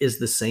wife is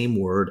the same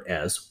word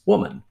as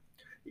woman,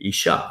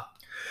 isha.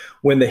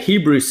 When the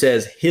Hebrew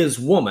says his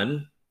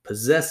woman,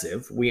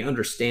 possessive, we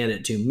understand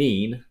it to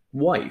mean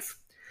wife.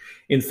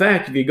 In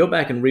fact, if you go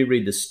back and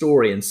reread the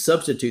story and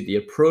substitute the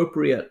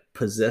appropriate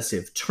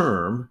possessive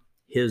term,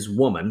 his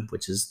woman,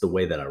 which is the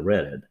way that I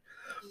read it,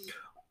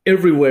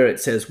 everywhere it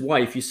says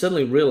wife, you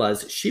suddenly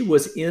realize she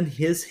was in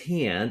his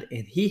hand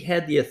and he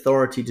had the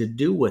authority to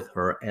do with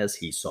her as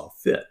he saw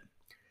fit.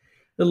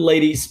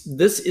 Ladies,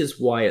 this is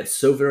why it's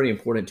so very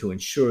important to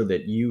ensure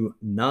that you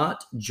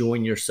not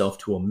join yourself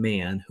to a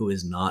man who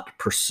is not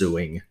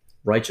pursuing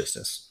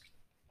righteousness.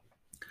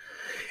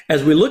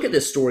 As we look at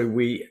this story,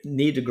 we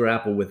need to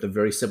grapple with the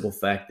very simple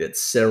fact that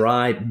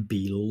Sarai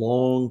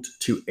belonged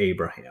to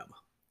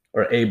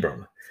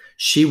Abram.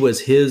 She was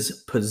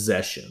his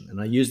possession.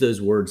 And I use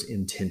those words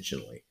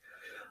intentionally.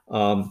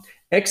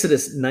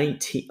 Exodus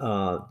 19,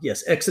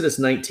 Exodus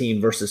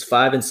 19 verses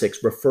 5 and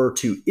 6 refer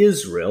to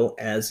Israel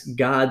as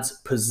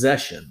God's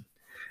possession.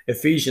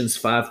 Ephesians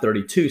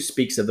 5:32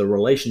 speaks of the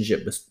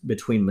relationship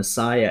between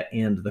Messiah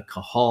and the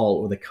kahal,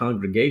 or the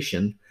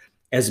congregation,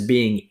 as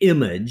being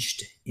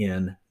imaged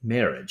in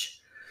marriage.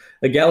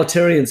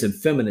 Egalitarians and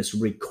feminists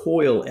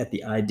recoil at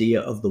the idea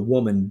of the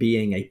woman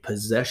being a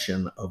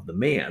possession of the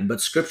man,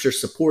 but Scripture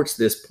supports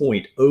this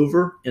point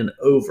over and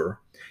over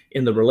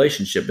in the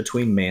relationship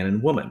between man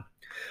and woman.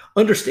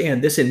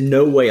 Understand, this in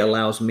no way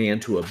allows man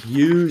to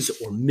abuse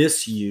or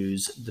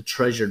misuse the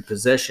treasured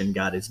possession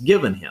God has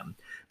given him,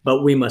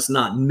 but we must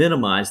not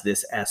minimize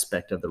this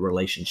aspect of the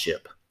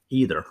relationship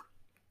either.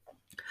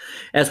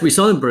 As we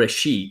saw in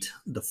Bereshit,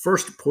 the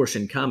first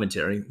portion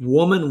commentary,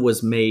 woman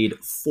was made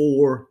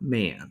for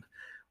man.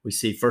 We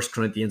see 1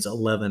 Corinthians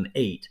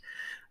 11:8,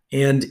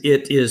 and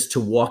it is to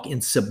walk in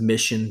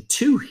submission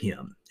to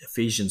him.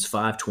 Ephesians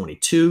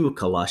 5:22,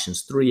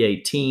 Colossians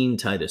 3:18,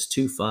 Titus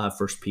 2:5,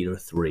 1 Peter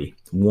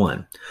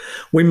 3:1.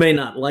 We may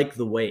not like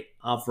the way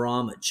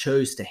Avram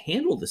chose to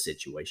handle the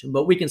situation,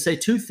 but we can say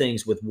two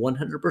things with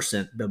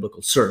 100%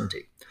 biblical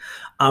certainty.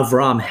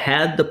 Avram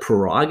had the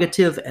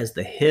prerogative as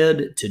the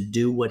head to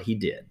do what he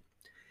did.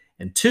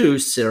 And two,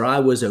 Sarai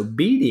was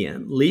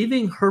obedient,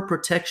 leaving her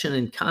protection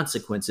and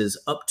consequences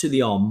up to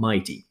the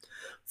Almighty.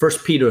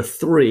 1 Peter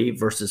 3,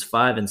 verses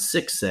 5 and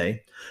 6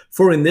 say,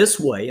 "For in this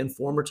way, in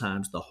former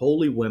times, the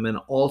holy women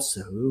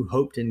also who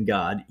hoped in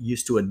God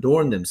used to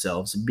adorn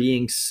themselves,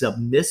 being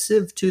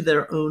submissive to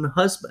their own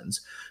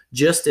husbands,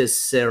 just as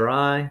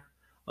Sarah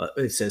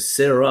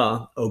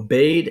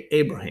obeyed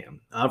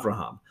Abraham,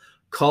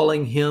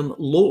 calling him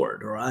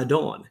Lord," or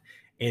Adon.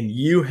 "And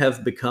you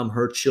have become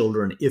her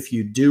children if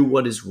you do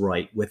what is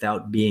right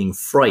without being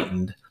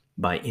frightened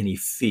by any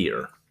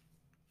fear."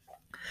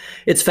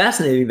 It's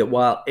fascinating that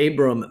while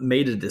Abram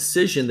made a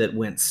decision that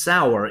went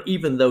sour,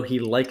 even though he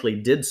likely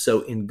did so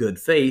in good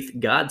faith,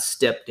 God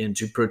stepped in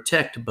to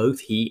protect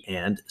both he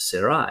and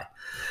Sarai.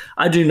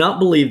 I do not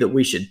believe that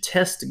we should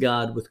test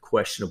God with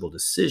questionable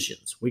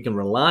decisions. We can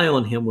rely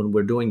on him when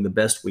we're doing the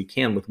best we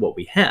can with what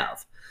we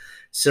have.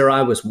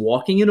 Sarai was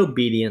walking in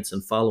obedience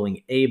and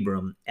following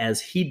Abram as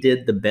he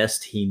did the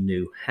best he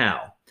knew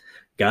how.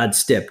 God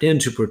stepped in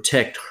to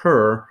protect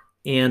her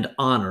and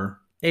honor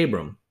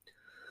Abram.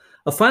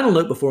 A final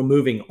note before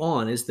moving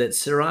on is that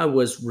Sarai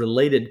was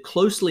related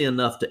closely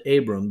enough to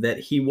Abram that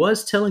he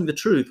was telling the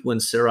truth when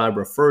Sarai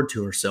referred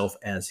to herself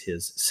as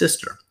his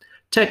sister.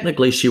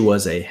 Technically, she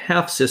was a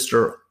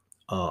half-sister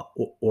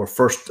or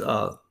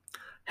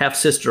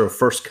half-sister or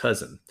first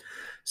cousin,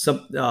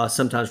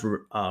 sometimes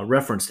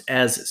referenced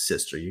as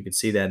sister. You can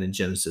see that in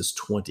Genesis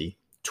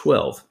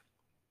 20:12.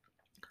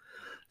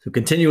 So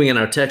continuing in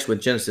our text with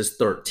Genesis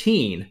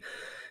 13,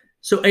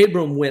 so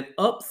Abram went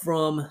up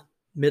from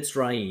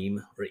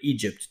Mitzrayim, or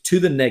Egypt, to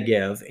the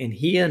Negev, and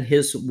he and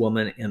his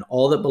woman and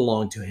all that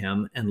belonged to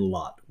him, and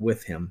Lot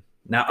with him.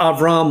 Now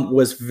Avram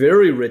was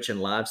very rich in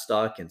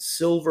livestock, in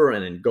silver,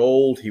 and in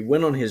gold. He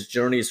went on his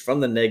journeys from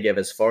the Negev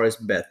as far as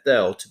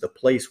Bethel, to the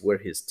place where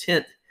his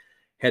tent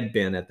had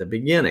been at the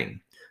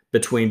beginning,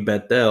 between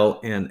Bethel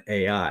and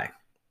Ai,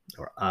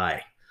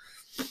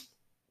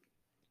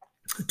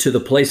 to the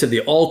place of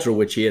the altar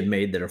which he had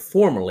made there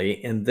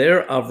formerly, and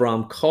there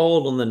Avram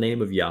called on the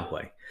name of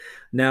Yahweh.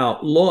 Now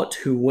Lot,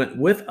 who went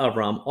with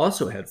Avram,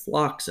 also had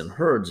flocks and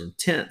herds and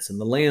tents,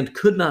 and the land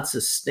could not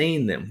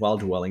sustain them while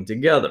dwelling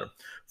together,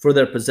 for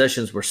their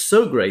possessions were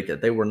so great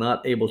that they were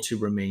not able to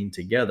remain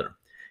together.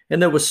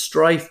 And there was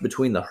strife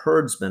between the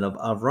herdsmen of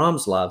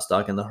Avram's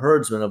livestock and the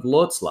herdsmen of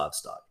Lot's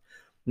livestock.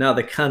 Now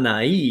the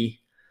Canaanite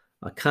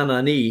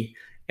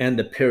and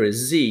the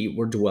Perizzite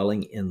were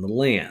dwelling in the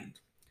land.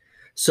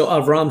 So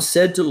Avram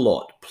said to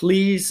Lot,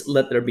 "Please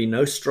let there be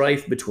no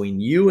strife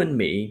between you and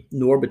me,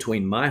 nor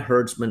between my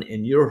herdsmen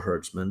and your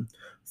herdsmen,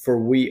 for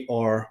we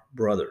are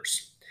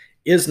brothers.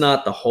 Is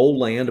not the whole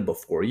land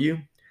before you?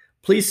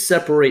 Please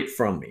separate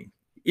from me.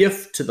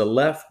 If to the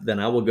left, then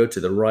I will go to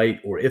the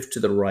right, or if to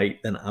the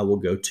right, then I will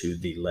go to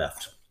the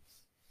left."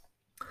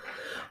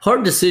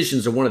 Hard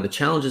decisions are one of the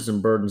challenges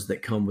and burdens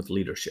that come with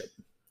leadership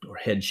or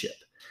headship.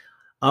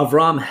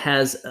 Avram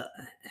has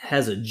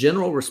a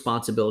general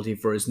responsibility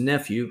for his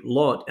nephew,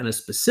 Lot, and a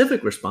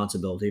specific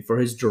responsibility for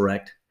his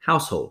direct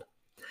household.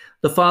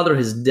 The father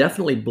has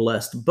definitely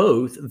blessed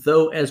both,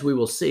 though, as we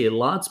will see,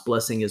 Lot's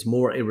blessing is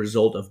more a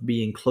result of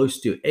being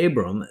close to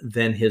Abram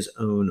than his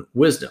own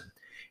wisdom.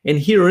 And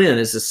herein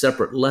is a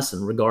separate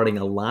lesson regarding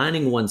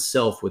aligning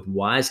oneself with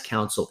wise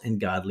counsel and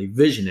godly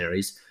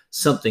visionaries,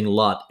 something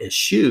Lot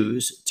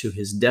eschews to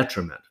his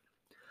detriment.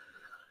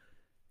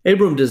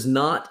 Abram does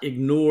not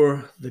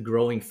ignore the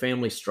growing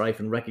family strife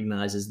and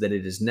recognizes that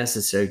it is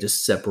necessary to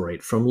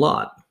separate from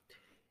Lot.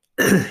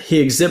 He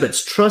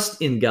exhibits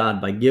trust in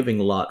God by giving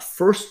Lot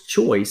first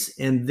choice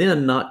and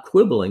then not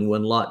quibbling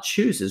when Lot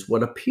chooses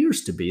what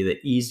appears to be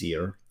the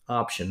easier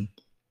option.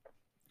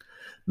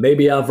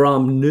 Maybe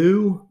Avram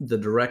knew the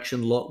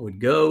direction Lot would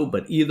go,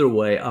 but either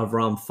way,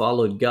 Avram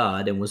followed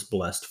God and was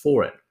blessed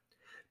for it.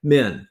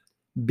 Men,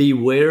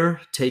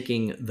 beware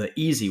taking the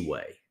easy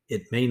way.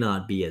 It may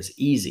not be as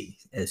easy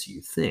as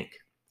you think.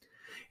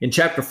 In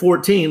chapter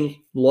 14,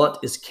 Lot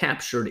is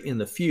captured in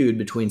the feud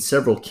between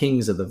several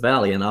kings of the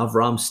valley, and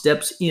Avram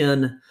steps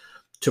in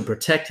to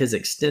protect his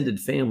extended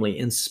family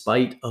in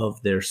spite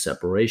of their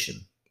separation.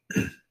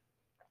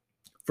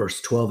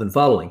 Verse 12 and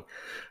following.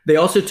 They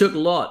also took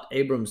Lot,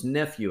 Abram's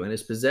nephew, and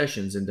his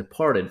possessions and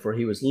departed, for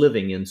he was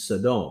living in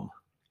Sodom.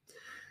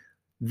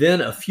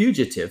 Then a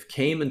fugitive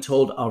came and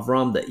told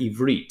Avram the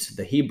Ivrit,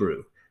 the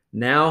Hebrew.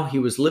 Now he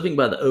was living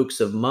by the oaks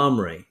of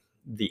Mamre,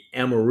 the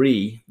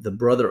Amoree, the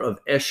brother of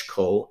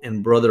Eshcol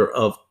and brother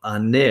of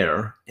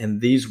Aner, and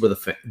these were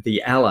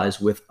the allies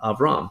with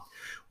Avram.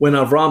 When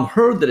Avram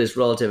heard that his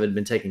relative had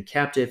been taken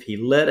captive, he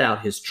led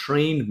out his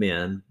trained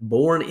men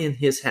born in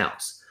his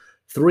house,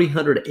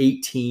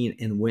 318,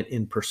 and went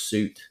in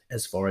pursuit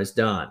as far as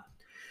Dan.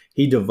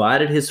 He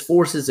divided his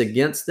forces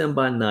against them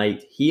by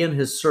night, he and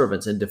his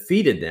servants, and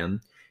defeated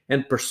them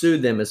and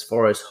pursued them as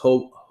far as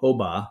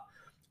Hobah,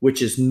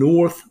 which is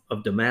north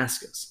of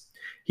Damascus.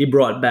 He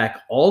brought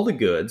back all the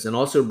goods and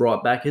also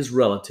brought back his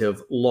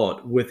relative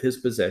Lot with his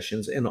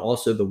possessions and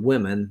also the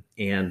women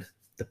and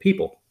the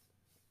people.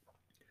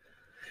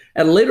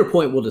 At a later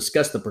point, we'll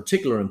discuss the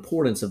particular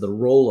importance of the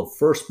role of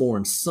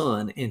firstborn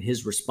son and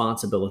his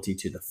responsibility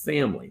to the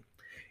family.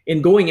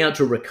 In going out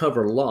to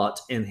recover Lot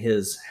and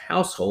his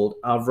household,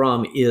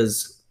 Avram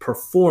is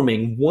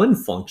performing one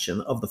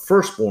function of the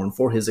firstborn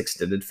for his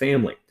extended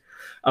family.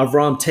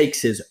 Avram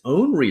takes his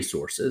own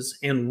resources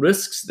and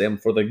risks them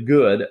for the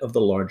good of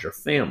the larger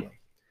family.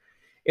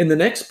 In the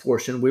next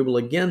portion, we will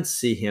again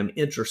see him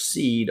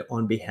intercede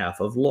on behalf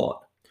of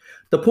Lot.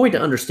 The point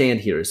to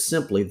understand here is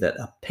simply that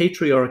a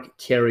patriarch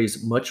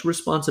carries much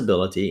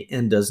responsibility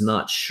and does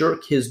not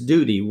shirk his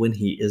duty when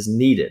he is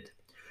needed.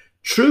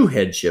 True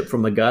headship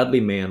from a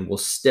godly man will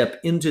step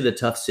into the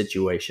tough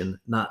situation,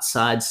 not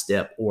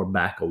sidestep or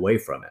back away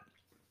from it.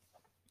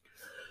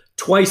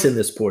 Twice in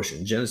this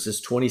portion,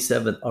 Genesis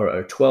 12:7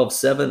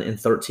 and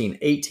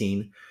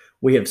 13:18,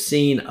 we have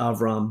seen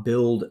Avram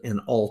build an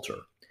altar.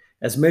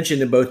 As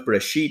mentioned in both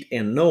Bereshit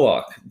and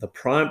Noach, the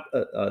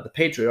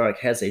patriarch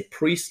has a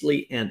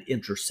priestly and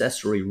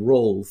intercessory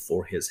role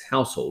for his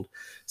household,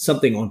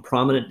 something on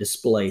prominent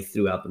display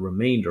throughout the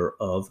remainder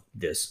of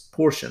this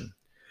portion.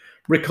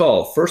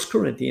 Recall 1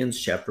 Corinthians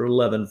chapter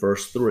 11,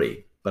 verse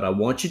 3. But I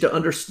want you to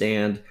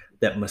understand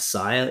that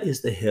Messiah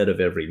is the head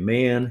of every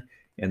man,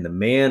 and the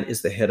man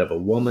is the head of a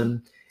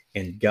woman,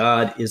 and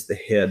God is the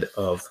head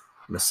of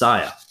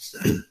Messiah.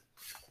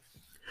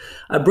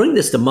 I bring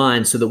this to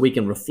mind so that we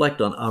can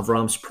reflect on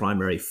Avram's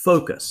primary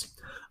focus.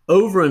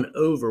 Over and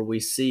over, we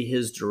see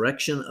his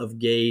direction of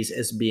gaze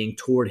as being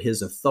toward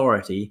his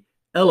authority,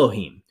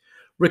 Elohim.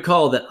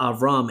 Recall that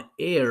Avram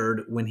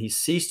erred when he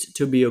ceased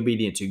to be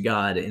obedient to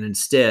God and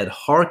instead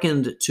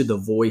hearkened to the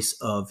voice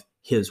of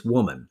his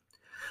woman.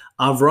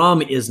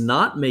 Avram is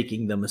not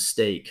making the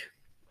mistake.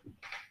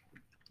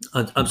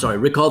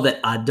 Recall that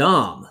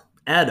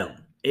Adam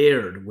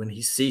erred when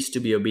he ceased to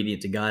be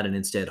obedient to God and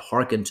instead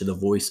hearkened to the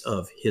voice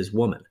of his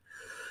woman.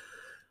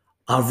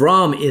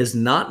 Avram is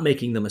not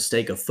making the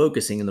mistake of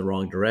focusing in the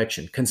wrong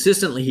direction.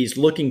 Consistently, he's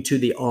looking to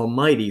the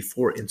Almighty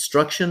for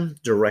instruction,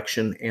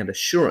 direction, and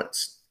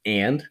assurance.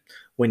 And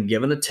when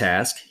given a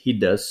task, he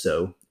does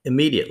so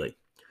immediately.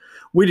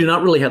 We do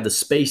not really have the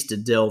space to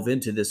delve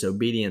into this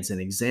obedience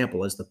and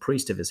example as the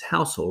priest of his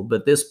household,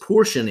 but this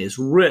portion is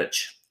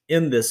rich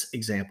in this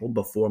example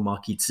before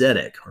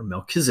Melchizedek.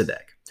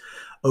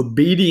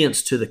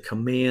 Obedience to the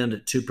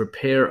command to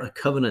prepare a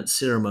covenant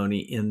ceremony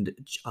in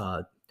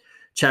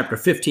chapter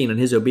 15, and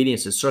his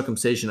obedience to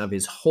circumcision of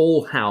his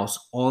whole house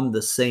on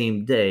the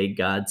same day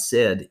God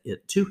said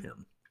it to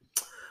him.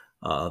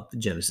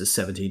 Genesis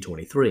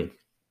 17:23.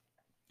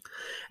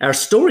 Our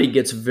story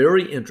gets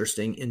very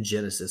interesting in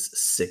Genesis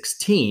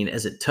 16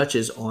 as it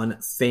touches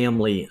on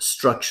family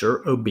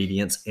structure,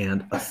 obedience,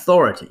 and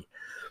authority.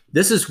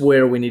 This is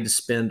where we need to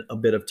spend a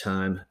bit of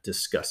time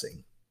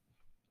discussing.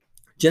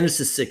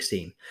 Genesis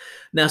 16.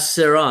 Now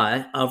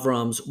Sarai,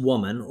 Avram's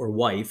woman or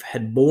wife,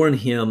 had borne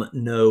him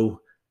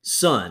no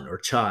son or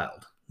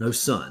child, no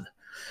son.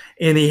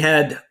 And he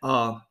had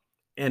an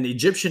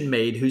Egyptian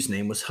maid whose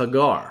name was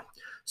Hagar.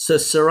 So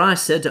Sarai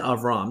said to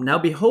Avram, "Now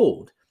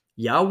behold,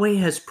 Yahweh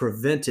has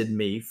prevented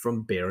me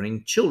from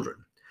bearing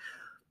children.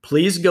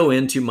 Please go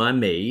in to my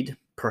maid.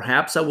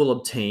 Perhaps I will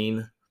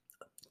obtain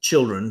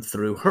children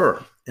through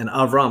her." And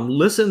Avram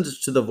listened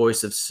to the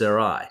voice of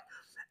Sarai.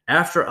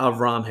 After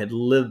Avram had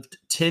lived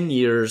 10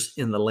 years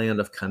in the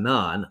land of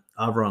Canaan,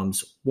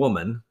 Avram's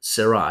woman,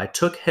 Sarai,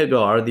 took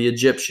Hagar the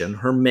Egyptian,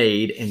 her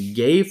maid, and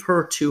gave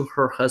her to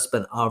her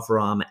husband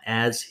Avram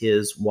as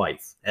his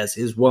wife, as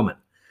his woman.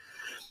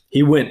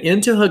 He went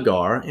into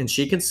Hagar, and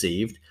she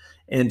conceived,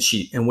 and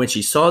when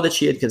she saw that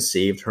she had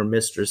conceived, her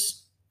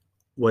mistress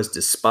was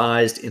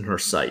despised in her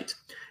sight.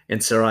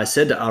 And Sarai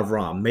said to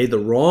Avram, "May the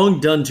wrong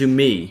done to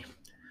me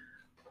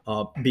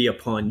be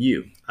upon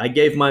you. I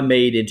gave my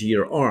maid into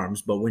your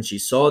arms, but when she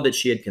saw that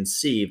she had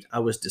conceived, I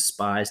was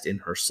despised in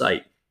her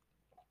sight.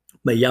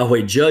 May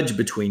Yahweh judge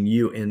between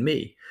you and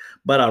me.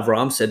 But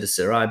Avram said to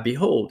Sarai,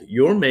 Behold,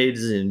 your maid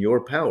is in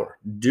your power.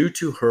 Do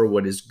to her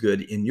what is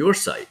good in your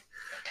sight.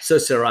 So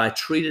Sarai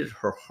treated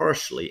her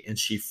harshly, and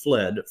she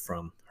fled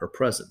from her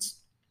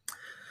presence.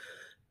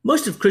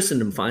 Most of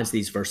Christendom finds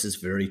these verses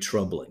very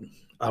troubling.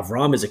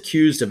 Avram is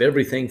accused of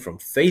everything from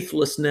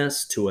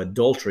faithlessness to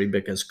adultery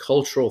because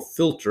cultural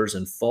filters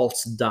and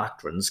false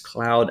doctrines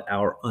cloud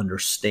our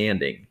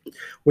understanding.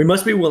 We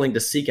must be willing to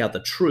seek out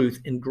the truth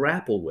and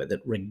grapple with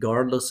it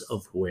regardless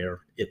of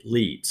where it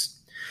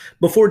leads.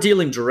 Before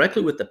dealing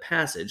directly with the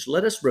passage,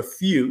 let us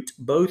refute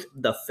both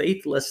the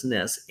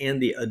faithlessness and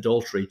the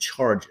adultery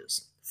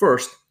charges.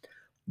 First,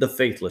 the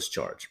faithless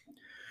charge.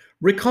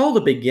 Recall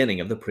the beginning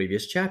of the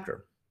previous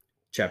chapter.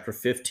 Chapter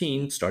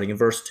 15, starting in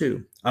verse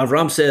 2.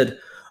 Avram said,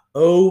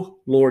 O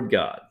Lord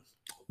God,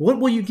 what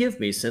will you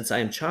give me since I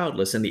am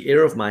childless and the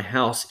heir of my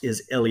house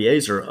is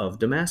Eliezer of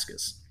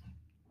Damascus?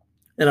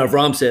 And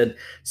Avram said,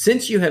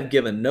 Since you have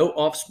given no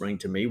offspring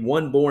to me,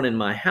 one born in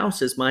my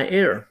house is my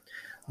heir.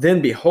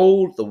 Then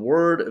behold, the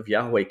word of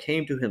Yahweh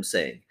came to him,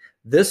 saying,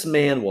 This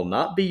man will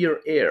not be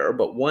your heir,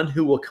 but one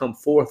who will come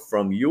forth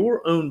from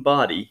your own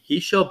body, he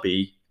shall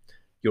be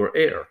your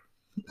heir.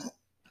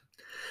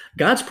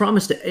 God's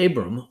promise to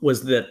Abram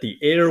was that the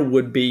heir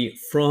would be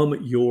from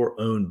your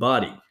own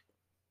body.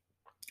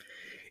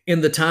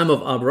 In the time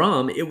of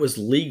Abram, it was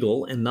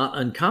legal and not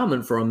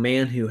uncommon for a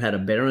man who had a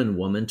barren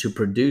woman to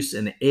produce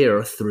an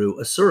heir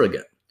through a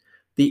surrogate.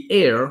 The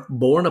heir,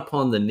 born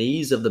upon the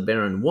knees of the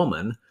barren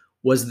woman,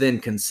 was then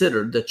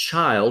considered the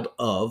child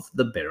of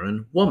the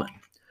barren woman.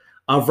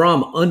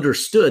 Avram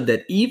understood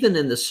that even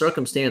in the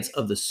circumstance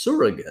of the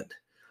surrogate,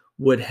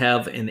 would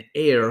have an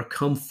heir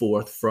come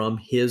forth from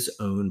his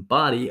own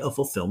body, a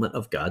fulfillment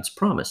of God's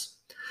promise.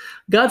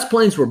 God's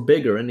plans were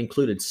bigger and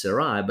included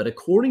Sarai, but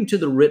according to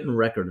the written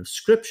record of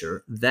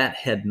Scripture, that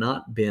had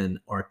not been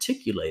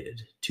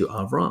articulated to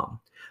Avram.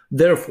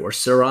 Therefore,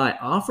 Sarai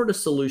offered a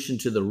solution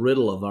to the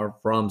riddle of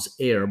Avram's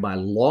heir by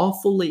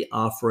lawfully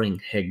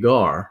offering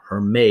Hagar, her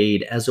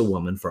maid, as a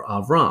woman for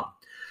Avram.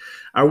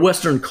 Our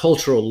Western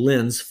cultural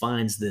lens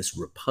finds this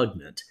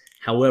repugnant.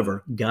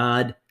 However,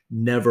 God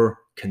never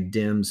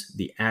condemns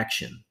the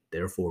action.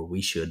 Therefore,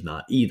 we should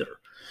not either.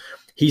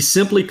 He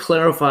simply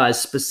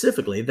clarifies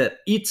specifically that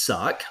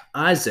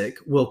Isaac,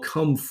 will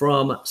come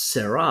from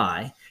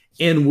Sarai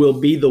and will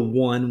be the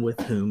one with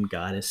whom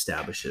God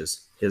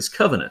establishes his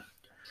covenant.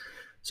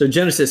 So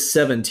Genesis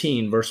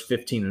 17, verse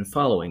 15 and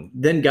following.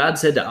 Then God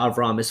said to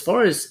Avram,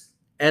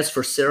 As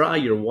for Sarai,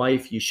 your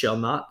wife, you shall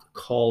not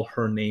call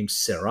her name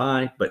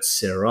Sarai, but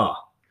Sarah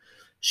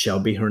shall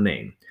be her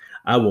name.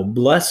 I will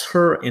bless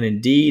her, and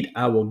indeed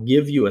I will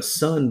give you a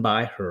son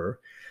by her.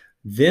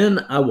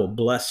 Then I will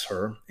bless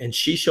her, and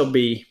she shall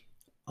be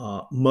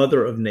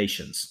mother of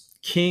nations.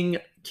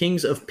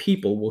 Kings of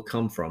people will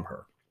come from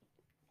her.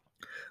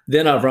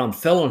 Then Avram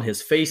fell on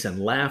his face and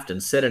laughed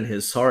and said in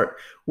his heart,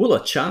 Will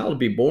a child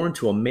be born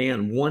to a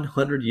man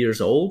 100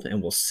 years old?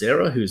 And will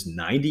Sarah, who's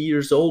 90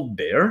 years old,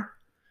 bear?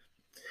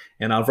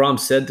 And Avram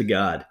said to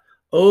God,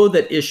 Oh,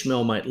 that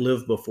Ishmael might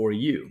live before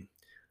you.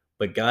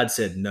 But God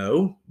said,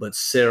 No, but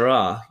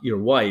Sarah, your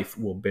wife,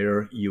 will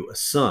bear you a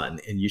son,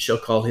 and you shall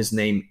call his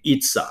name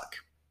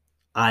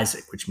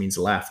Isaac, which means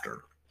laughter.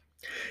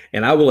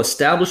 And I will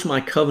establish my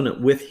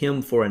covenant with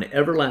him for an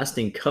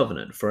everlasting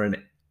covenant,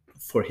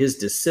 for his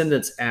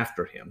descendants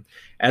after him.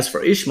 As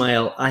for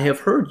Ishmael, I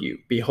have heard you.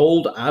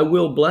 Behold, I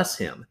will bless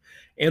him,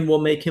 and will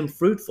make him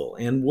fruitful,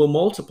 and will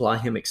multiply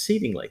him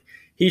exceedingly.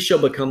 He shall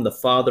become the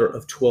father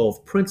of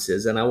 12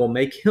 princes, and I will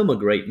make him a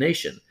great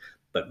nation.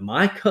 But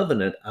my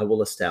covenant I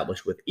will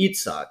establish with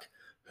Isaac,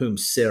 whom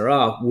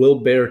Sarah will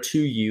bear to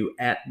you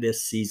at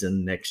this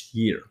season next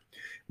year.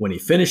 When he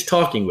finished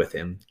talking with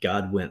him,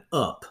 God went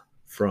up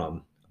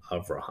from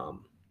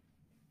Abraham.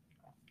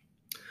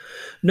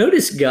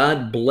 Notice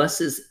God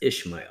blesses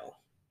Ishmael,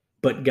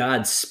 but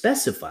God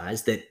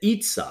specifies that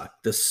Isaac,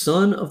 the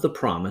son of the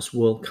promise,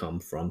 will come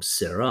from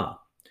Sarah.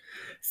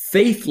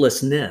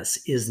 Faithlessness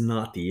is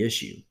not the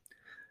issue.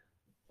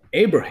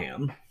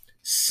 Abraham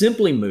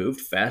simply moved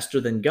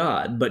faster than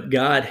God, but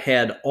God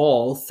had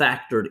all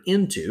factored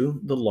into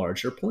the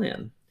larger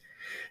plan.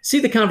 See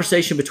the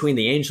conversation between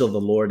the angel of the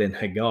Lord and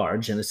Hagar,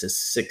 Genesis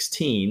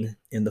 16,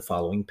 in the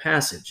following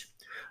passage.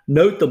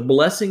 Note the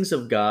blessings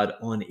of God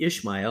on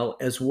Ishmael,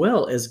 as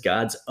well as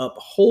God's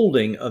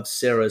upholding of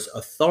Sarah's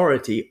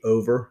authority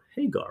over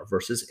Hagar,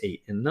 verses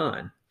 8 and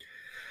 9.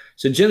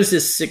 So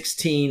Genesis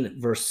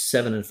 16, verse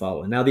 7 and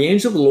following. Now the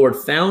angel of the Lord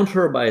found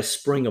her by a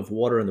spring of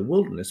water in the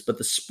wilderness, but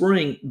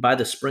by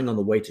the spring on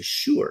the way to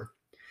Shur.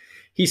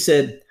 He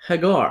said,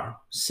 Hagar,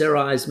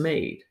 Sarai's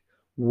maid,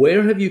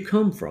 where have you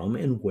come from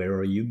and where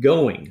are you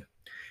going?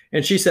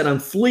 And she said, I'm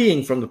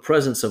fleeing from the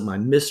presence of my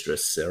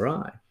mistress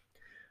Sarai.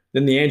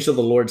 Then the angel of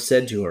the Lord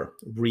said to her,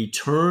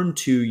 Return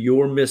to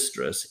your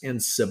mistress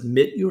and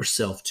submit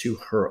yourself to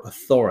her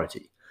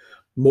authority.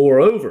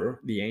 Moreover,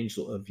 the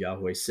angel of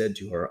Yahweh said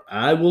to her,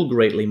 I will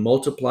greatly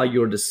multiply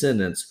your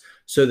descendants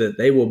so that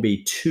they will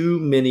be too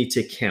many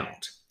to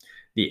count.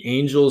 The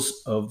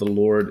angels of the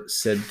Lord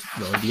said,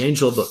 no, the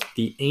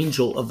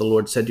angel of the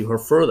Lord said to her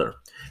further,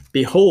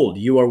 "Behold,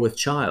 you are with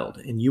child,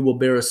 and you will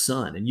bear a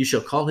son, and you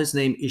shall call his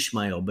name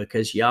Ishmael,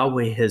 because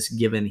Yahweh has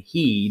given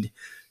heed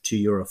to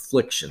your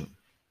affliction.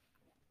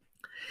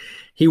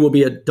 He will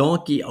be a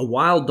donkey, a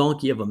wild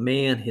donkey of a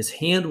man. His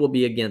hand will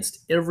be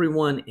against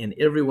everyone, and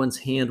everyone's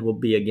hand will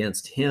be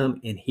against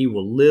him, and he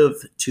will live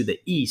to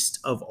the east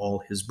of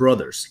all his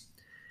brothers."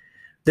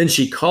 Then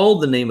she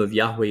called the name of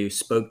Yahweh who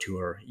spoke to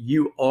her.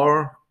 "You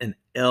are an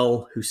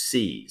El who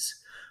sees,"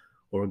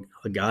 or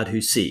a God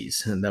who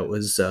sees. And that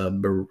was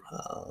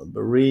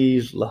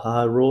Beresh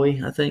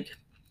Lahai, I think.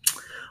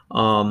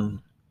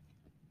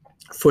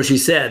 For she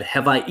said,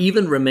 "Have I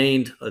even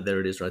remained," oh,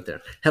 there it is right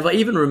there. "Have I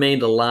even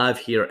remained alive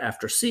here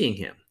after seeing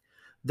him?"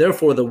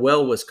 Therefore the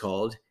well was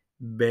called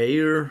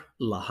Be'er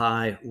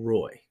Lahai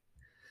Roy,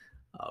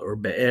 or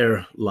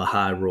Be'er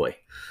Lahai Roy.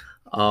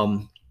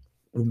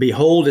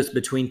 Behold, it's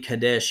between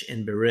Kadesh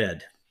and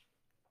Bered.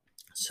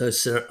 So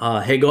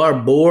Hagar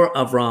bore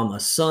Avram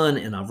a son,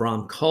 and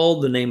Avram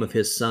called the name of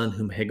his son,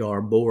 whom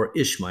Hagar bore,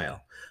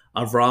 Ishmael.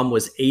 Avram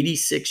was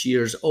 86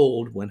 years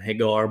old when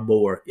Hagar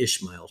bore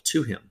Ishmael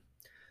to him.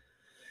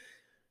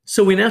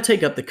 So we now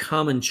take up the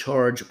common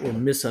charge or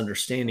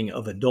misunderstanding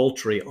of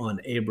adultery on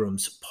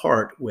Abram's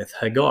part with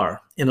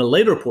Hagar. In a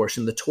later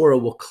portion, the Torah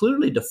will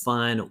clearly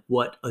define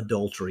what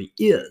adultery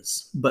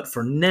is. But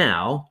for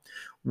now,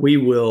 we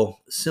will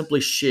simply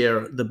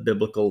share the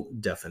biblical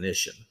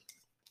definition.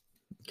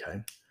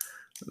 Okay,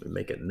 let me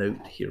make a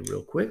note here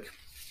real quick.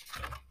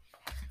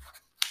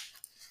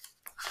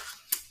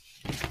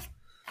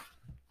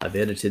 I've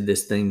edited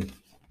this thing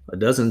a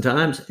dozen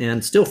times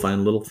and still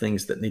find little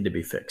things that need to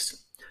be fixed.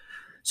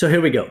 So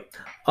here we go.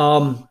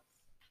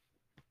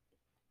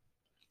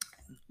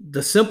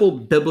 The simple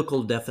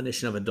biblical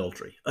definition of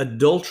adultery.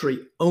 Adultery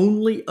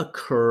only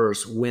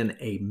occurs when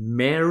a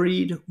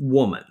married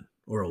woman,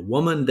 or a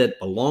woman that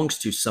belongs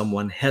to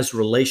someone, has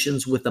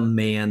relations with a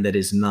man that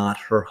is not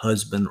her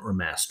husband or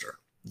master.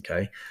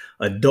 Okay?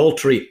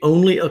 Adultery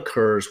only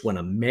occurs when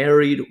a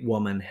married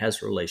woman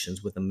has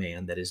relations with a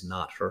man that is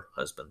not her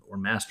husband or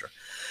master.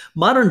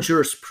 Modern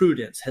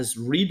jurisprudence has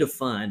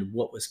redefined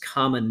what was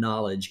common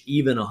knowledge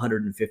even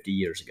 150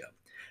 years ago.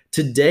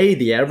 Today,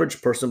 the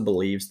average person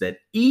believes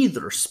that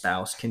either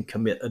spouse can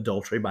commit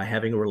adultery by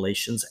having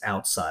relations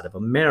outside of a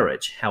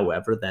marriage.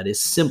 However, that is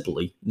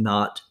simply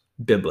not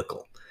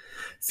biblical.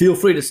 Feel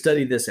free to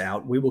study this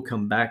out. We will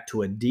come back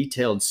to a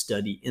detailed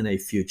study in a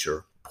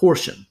future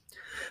portion.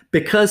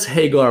 Because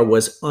Hagar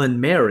was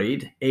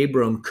unmarried,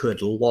 Abram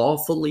could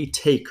lawfully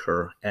take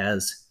her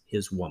as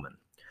his woman.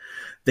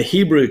 The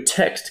Hebrew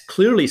text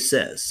clearly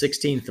says,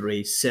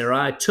 16:3,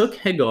 Sarai took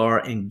Hagar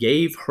and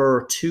gave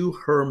her to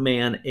her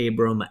man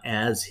Abram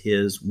as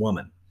his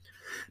woman.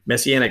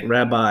 Messianic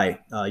Rabbi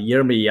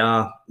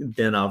Yirmiyah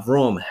ben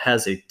Avram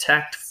has a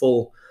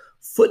tactful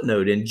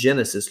footnote in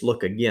Genesis,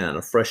 look again,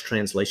 a fresh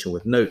translation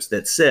with notes,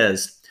 that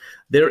says,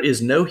 "There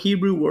is no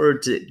Hebrew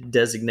word to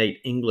designate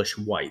English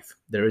wife.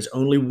 There is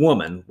only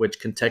woman, which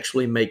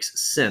contextually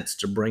makes sense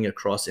to bring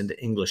across into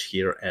English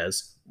here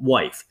as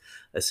wife."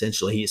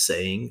 Essentially, he's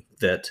saying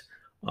that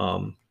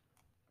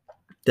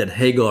that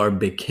Hagar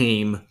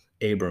became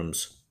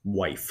Abram's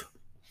wife.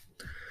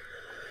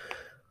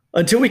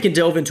 Until we can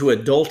delve into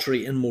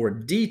adultery in more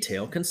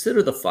detail,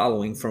 consider the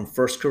following from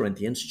 1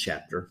 Corinthians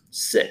chapter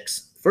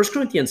 6. 1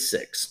 Corinthians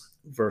 6,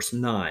 verse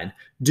 9,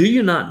 "Do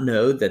you not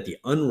know that the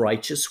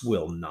unrighteous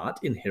will not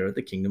inherit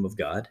the kingdom of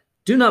God?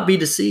 Do not be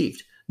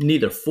deceived.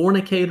 Neither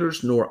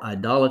fornicators, nor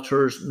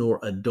idolaters, nor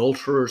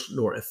adulterers,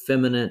 nor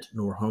effeminate,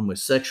 nor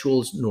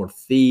homosexuals, nor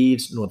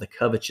thieves, nor the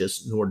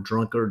covetous, nor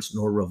drunkards,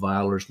 nor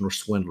revilers, nor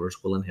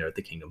swindlers will inherit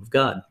the kingdom of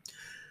God."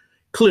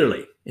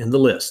 Clearly, in the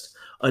list,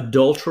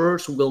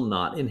 adulterers will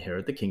not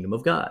inherit the kingdom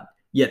of God.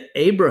 Yet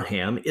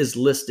Abraham is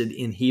listed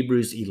in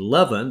Hebrews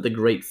 11, the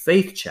great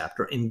faith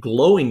chapter, in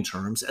glowing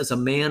terms as a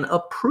man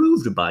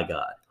approved by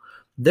God.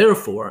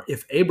 Therefore,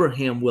 if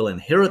Abraham will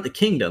inherit the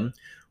kingdom,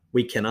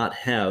 he cannot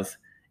have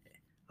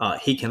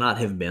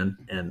been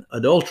an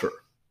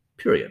adulterer,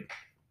 period.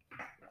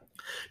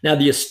 Now,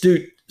 the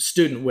astute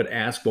student would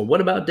ask, well,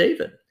 what about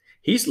David?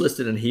 He's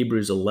listed in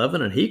Hebrews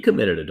 11, and he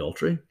committed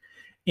adultery.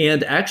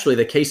 And actually,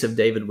 the case of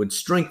David would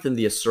strengthen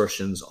the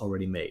assertions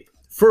already made.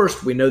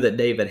 First, we know that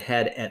David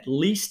had at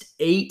least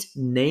 8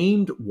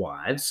 named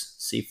wives.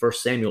 See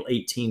 1 Samuel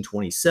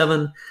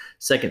 18:27,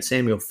 2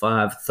 Samuel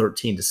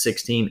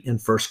 5:13-16, and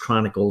 1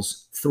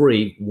 Chronicles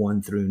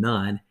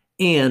 3:1-9,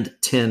 and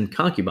 10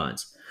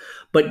 concubines.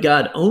 But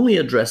God only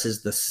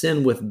addresses the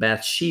sin with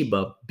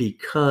Bathsheba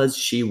because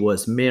she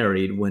was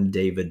married when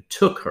David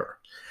took her.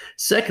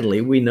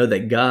 Secondly, we know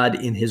that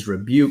God, in his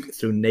rebuke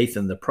through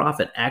Nathan the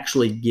prophet,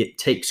 actually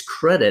takes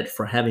credit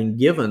for having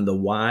given the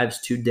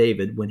wives to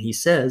David when he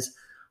says,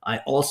 "I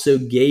also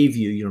gave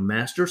you your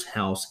master's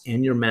house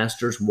and your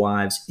master's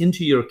wives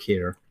into your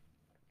care,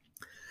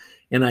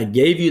 and I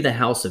gave you the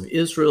house of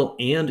Israel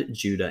and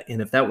Judah,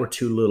 and if that were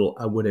too little,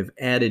 I would have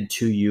added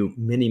to you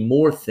many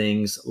more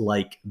things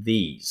like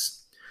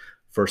these."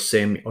 2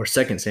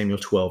 Samuel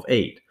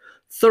 12:8.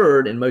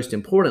 Third, and most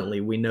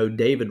importantly, we know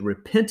David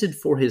repented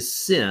for his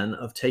sin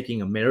of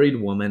taking a married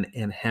woman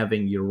and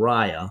having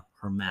Uriah,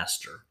 her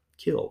master,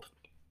 killed.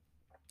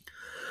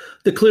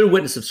 The clear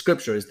witness of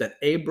Scripture is that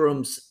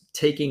Abram's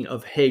taking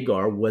of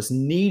Hagar was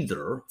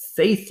neither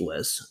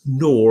faithless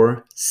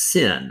nor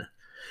sin.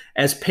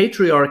 As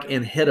patriarch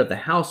and head of the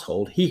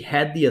household, he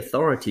had the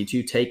authority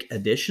to take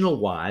additional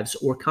wives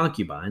or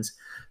concubines,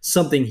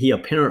 something he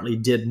apparently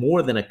did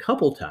more than a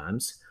couple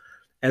times,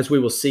 as we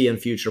will see in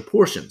future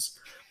portions.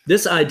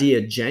 This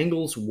idea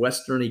jangles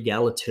Western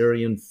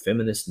egalitarian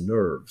feminist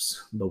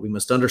nerves, but we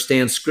must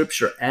understand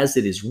Scripture as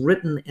it is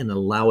written and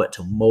allow it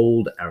to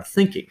mold our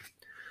thinking.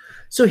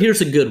 So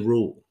here's a good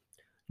rule.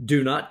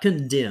 Do not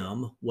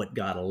condemn what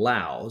God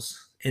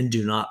allows, and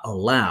do not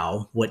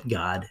allow what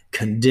God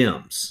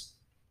condemns.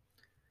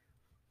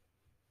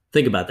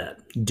 Think about that.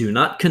 Do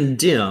not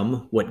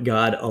condemn what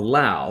God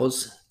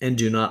allows, and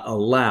do not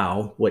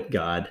allow what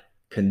God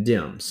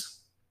condemns.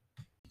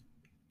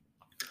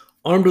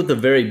 Armed with a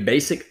very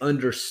basic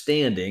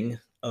understanding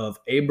of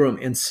Abram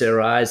and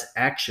Sarai's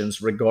actions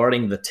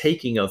regarding the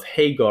taking of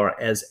Hagar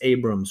as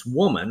Abram's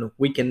woman,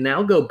 we can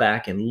now go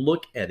back and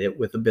look at it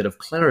with a bit of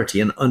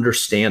clarity and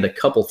understand a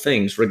couple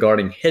things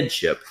regarding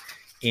headship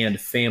and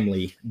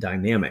family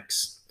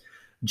dynamics.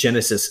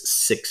 Genesis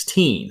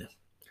 16.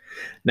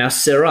 Now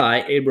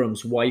Sarai,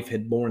 Abram's wife,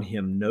 had borne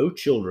him no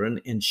children,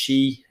 and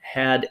she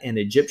had an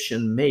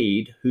Egyptian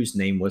maid whose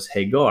name was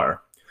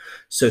Hagar.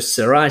 So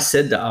Sarai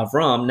said to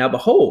Avram, "Now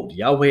behold,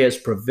 Yahweh has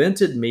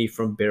prevented me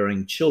from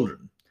bearing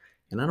children."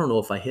 And I don't know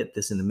if I hit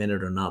this in a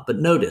minute or not, but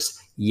notice,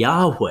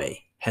 Yahweh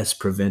has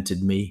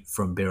prevented me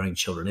from bearing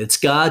children. It's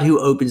God who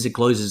opens and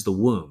closes the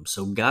womb.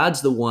 So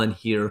God's the one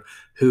here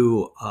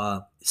who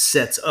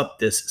sets up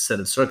this set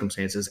of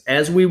circumstances,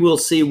 as we will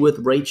see with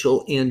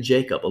Rachel and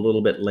Jacob a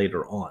little bit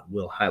later on.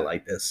 We'll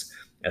highlight this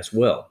as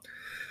well.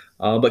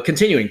 But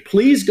continuing,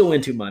 "Please go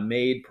into my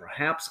maid.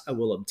 Perhaps I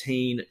will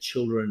obtain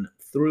children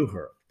through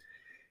her."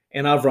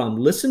 And Avram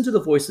listened to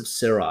the voice of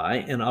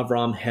Sarai, and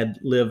Avram had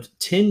lived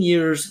 10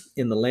 years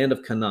in the land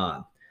of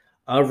Canaan.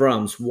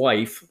 Avram's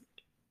wife,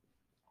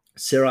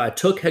 Sarai,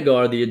 took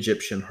Hagar the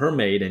Egyptian, her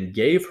maid, and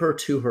gave her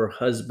to her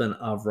husband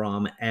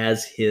Avram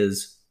as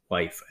his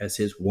wife, as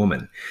his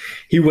woman.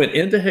 He went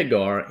into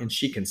Hagar, and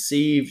she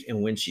conceived,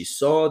 and when she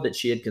saw that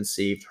she had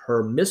conceived,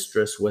 her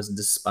mistress was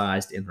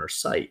despised in her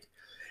sight.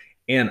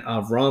 And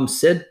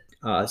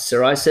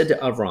Sarai said to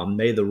Avram,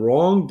 "May the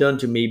wrong done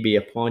to me be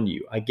upon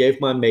you. I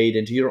gave my maid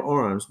into your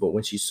arms, but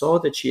when she saw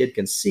that she had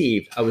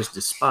conceived, I was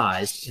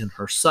despised in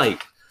her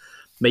sight.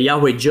 May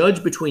Yahweh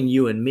judge between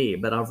you and me."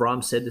 But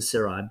Avram said to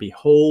Sarai,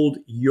 "Behold,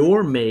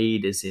 your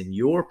maid is in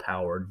your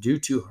power. Do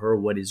to her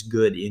what is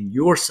good in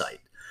your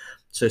sight."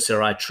 So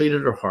Sarai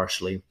treated her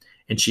harshly,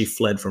 and she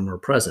fled from her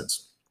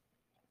presence.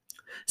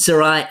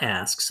 Sarai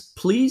asks,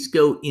 "Please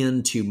go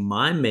into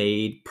my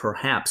maid.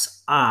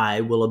 Perhaps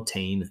I will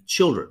obtain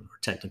children."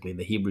 Technically,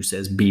 the Hebrew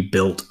says, "be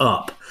built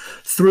up"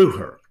 through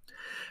her.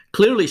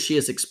 Clearly, she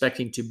is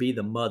expecting to be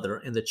the mother,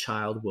 and the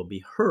child will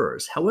be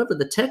hers. However,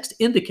 the text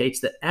indicates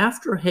that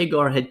after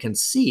Hagar had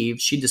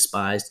conceived, she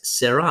despised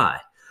Sarai.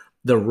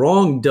 The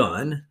wrong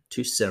done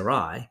to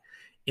Sarai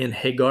in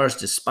Hagar's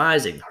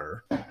despising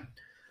her,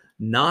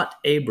 not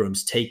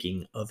Abram's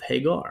taking of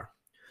Hagar.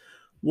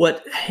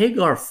 What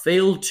Hagar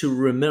failed to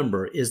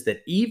remember is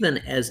that even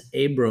as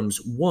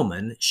Abram's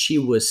woman, she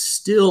was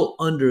still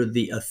under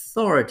the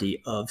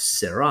authority of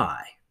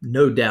Sarai.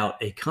 No doubt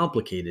a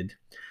complicated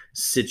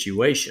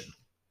situation.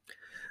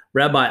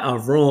 Rabbi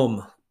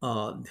Avram,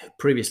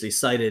 previously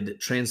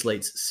cited,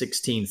 translates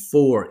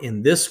 16:4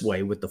 in this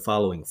way with the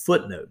following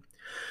footnote.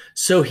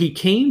 "So he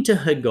came to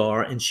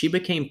Hagar, and she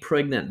became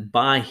pregnant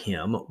by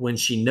him. When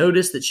she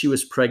noticed that she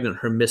was pregnant,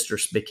 her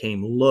mistress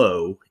became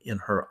low in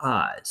her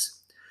eyes."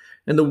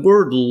 And the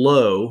word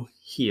low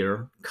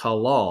here,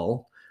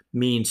 kalal,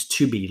 means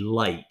to be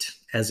light,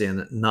 as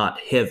in not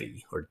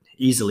heavy or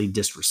easily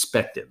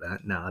disrespected.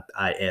 Now,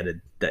 I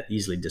added that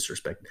easily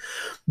disrespected.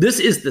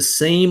 This is the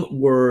same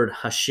word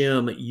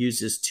Hashem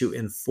uses to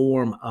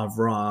inform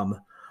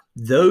Avram,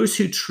 "Those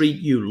who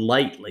treat you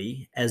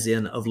lightly, as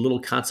in of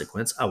little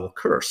consequence, I will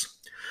curse."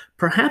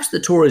 Perhaps the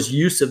Torah's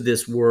use of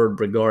this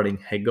word regarding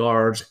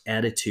Hagar's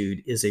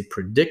attitude is a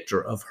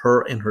predictor of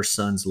her and her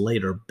son's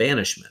later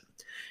banishment.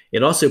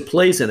 It also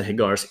plays into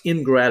Hagar's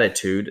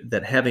ingratitude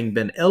that, having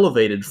been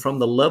elevated from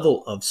the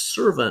level of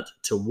servant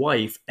to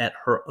wife at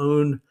her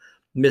own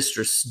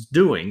mistress'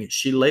 doing,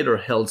 she later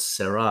held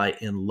Sarai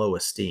in low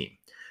esteem.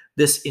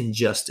 This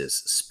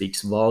injustice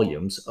speaks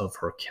volumes of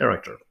her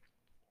character.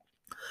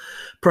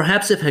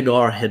 Perhaps if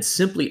Hagar had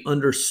simply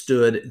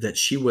understood that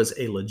she was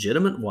a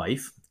legitimate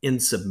wife in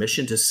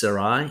submission to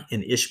Sarai,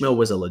 and Ishmael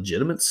was a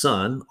legitimate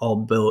son,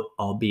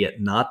 albeit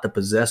not the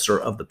possessor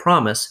of the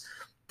promise,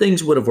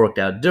 things would have worked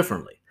out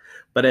differently.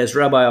 But as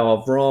Rabbi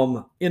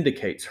Avram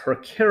indicates, her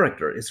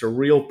character is a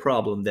real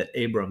problem that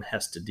Abram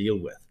has to deal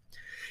with.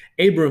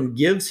 Abram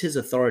gives his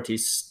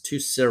authorities to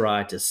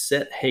Sarai to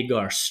set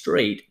Hagar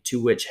straight,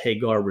 to which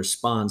Hagar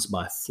responds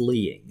by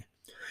fleeing.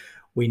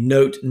 We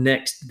note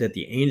next that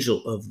the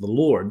angel of the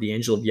Lord, the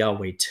angel of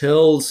Yahweh,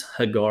 tells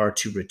Hagar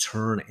to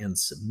return and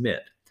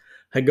submit.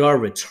 Hagar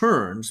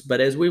returns,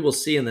 but as we will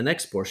see in the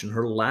next portion,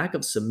 her lack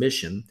of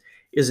submission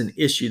is an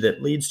issue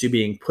that leads to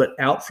being put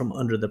out from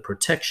under the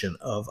protection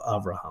of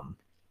Abraham.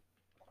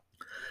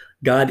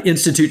 God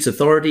institutes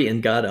authority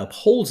and God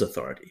upholds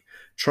authority.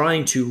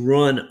 Trying to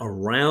run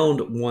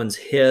around one's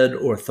head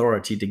or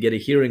authority to get a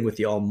hearing with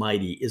the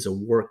Almighty is a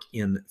work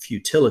in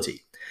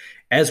futility.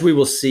 As we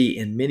will see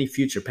in many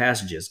future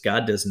passages,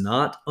 God does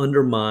not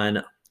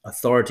undermine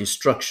authority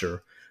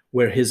structure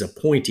where his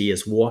appointee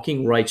is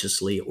walking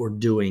righteously or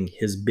doing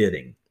his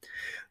bidding.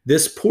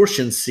 This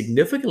portion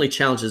significantly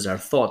challenges our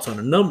thoughts on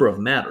a number of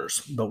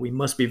matters, but we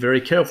must be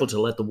very careful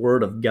to let the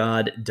Word of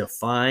God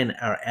define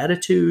our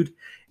attitude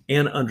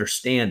and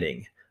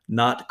understanding,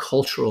 not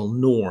cultural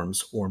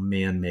norms or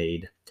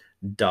man-made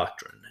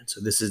doctrine. And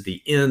so this is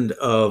the end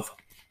of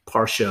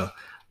Parsha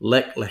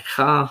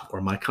Lecha,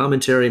 or my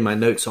commentary, my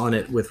notes on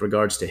it with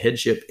regards to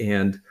headship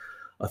and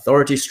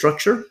authority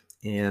structure.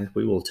 And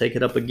we will take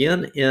it up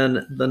again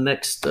in the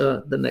next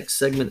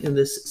segment in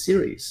this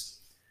series.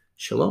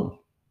 Shalom.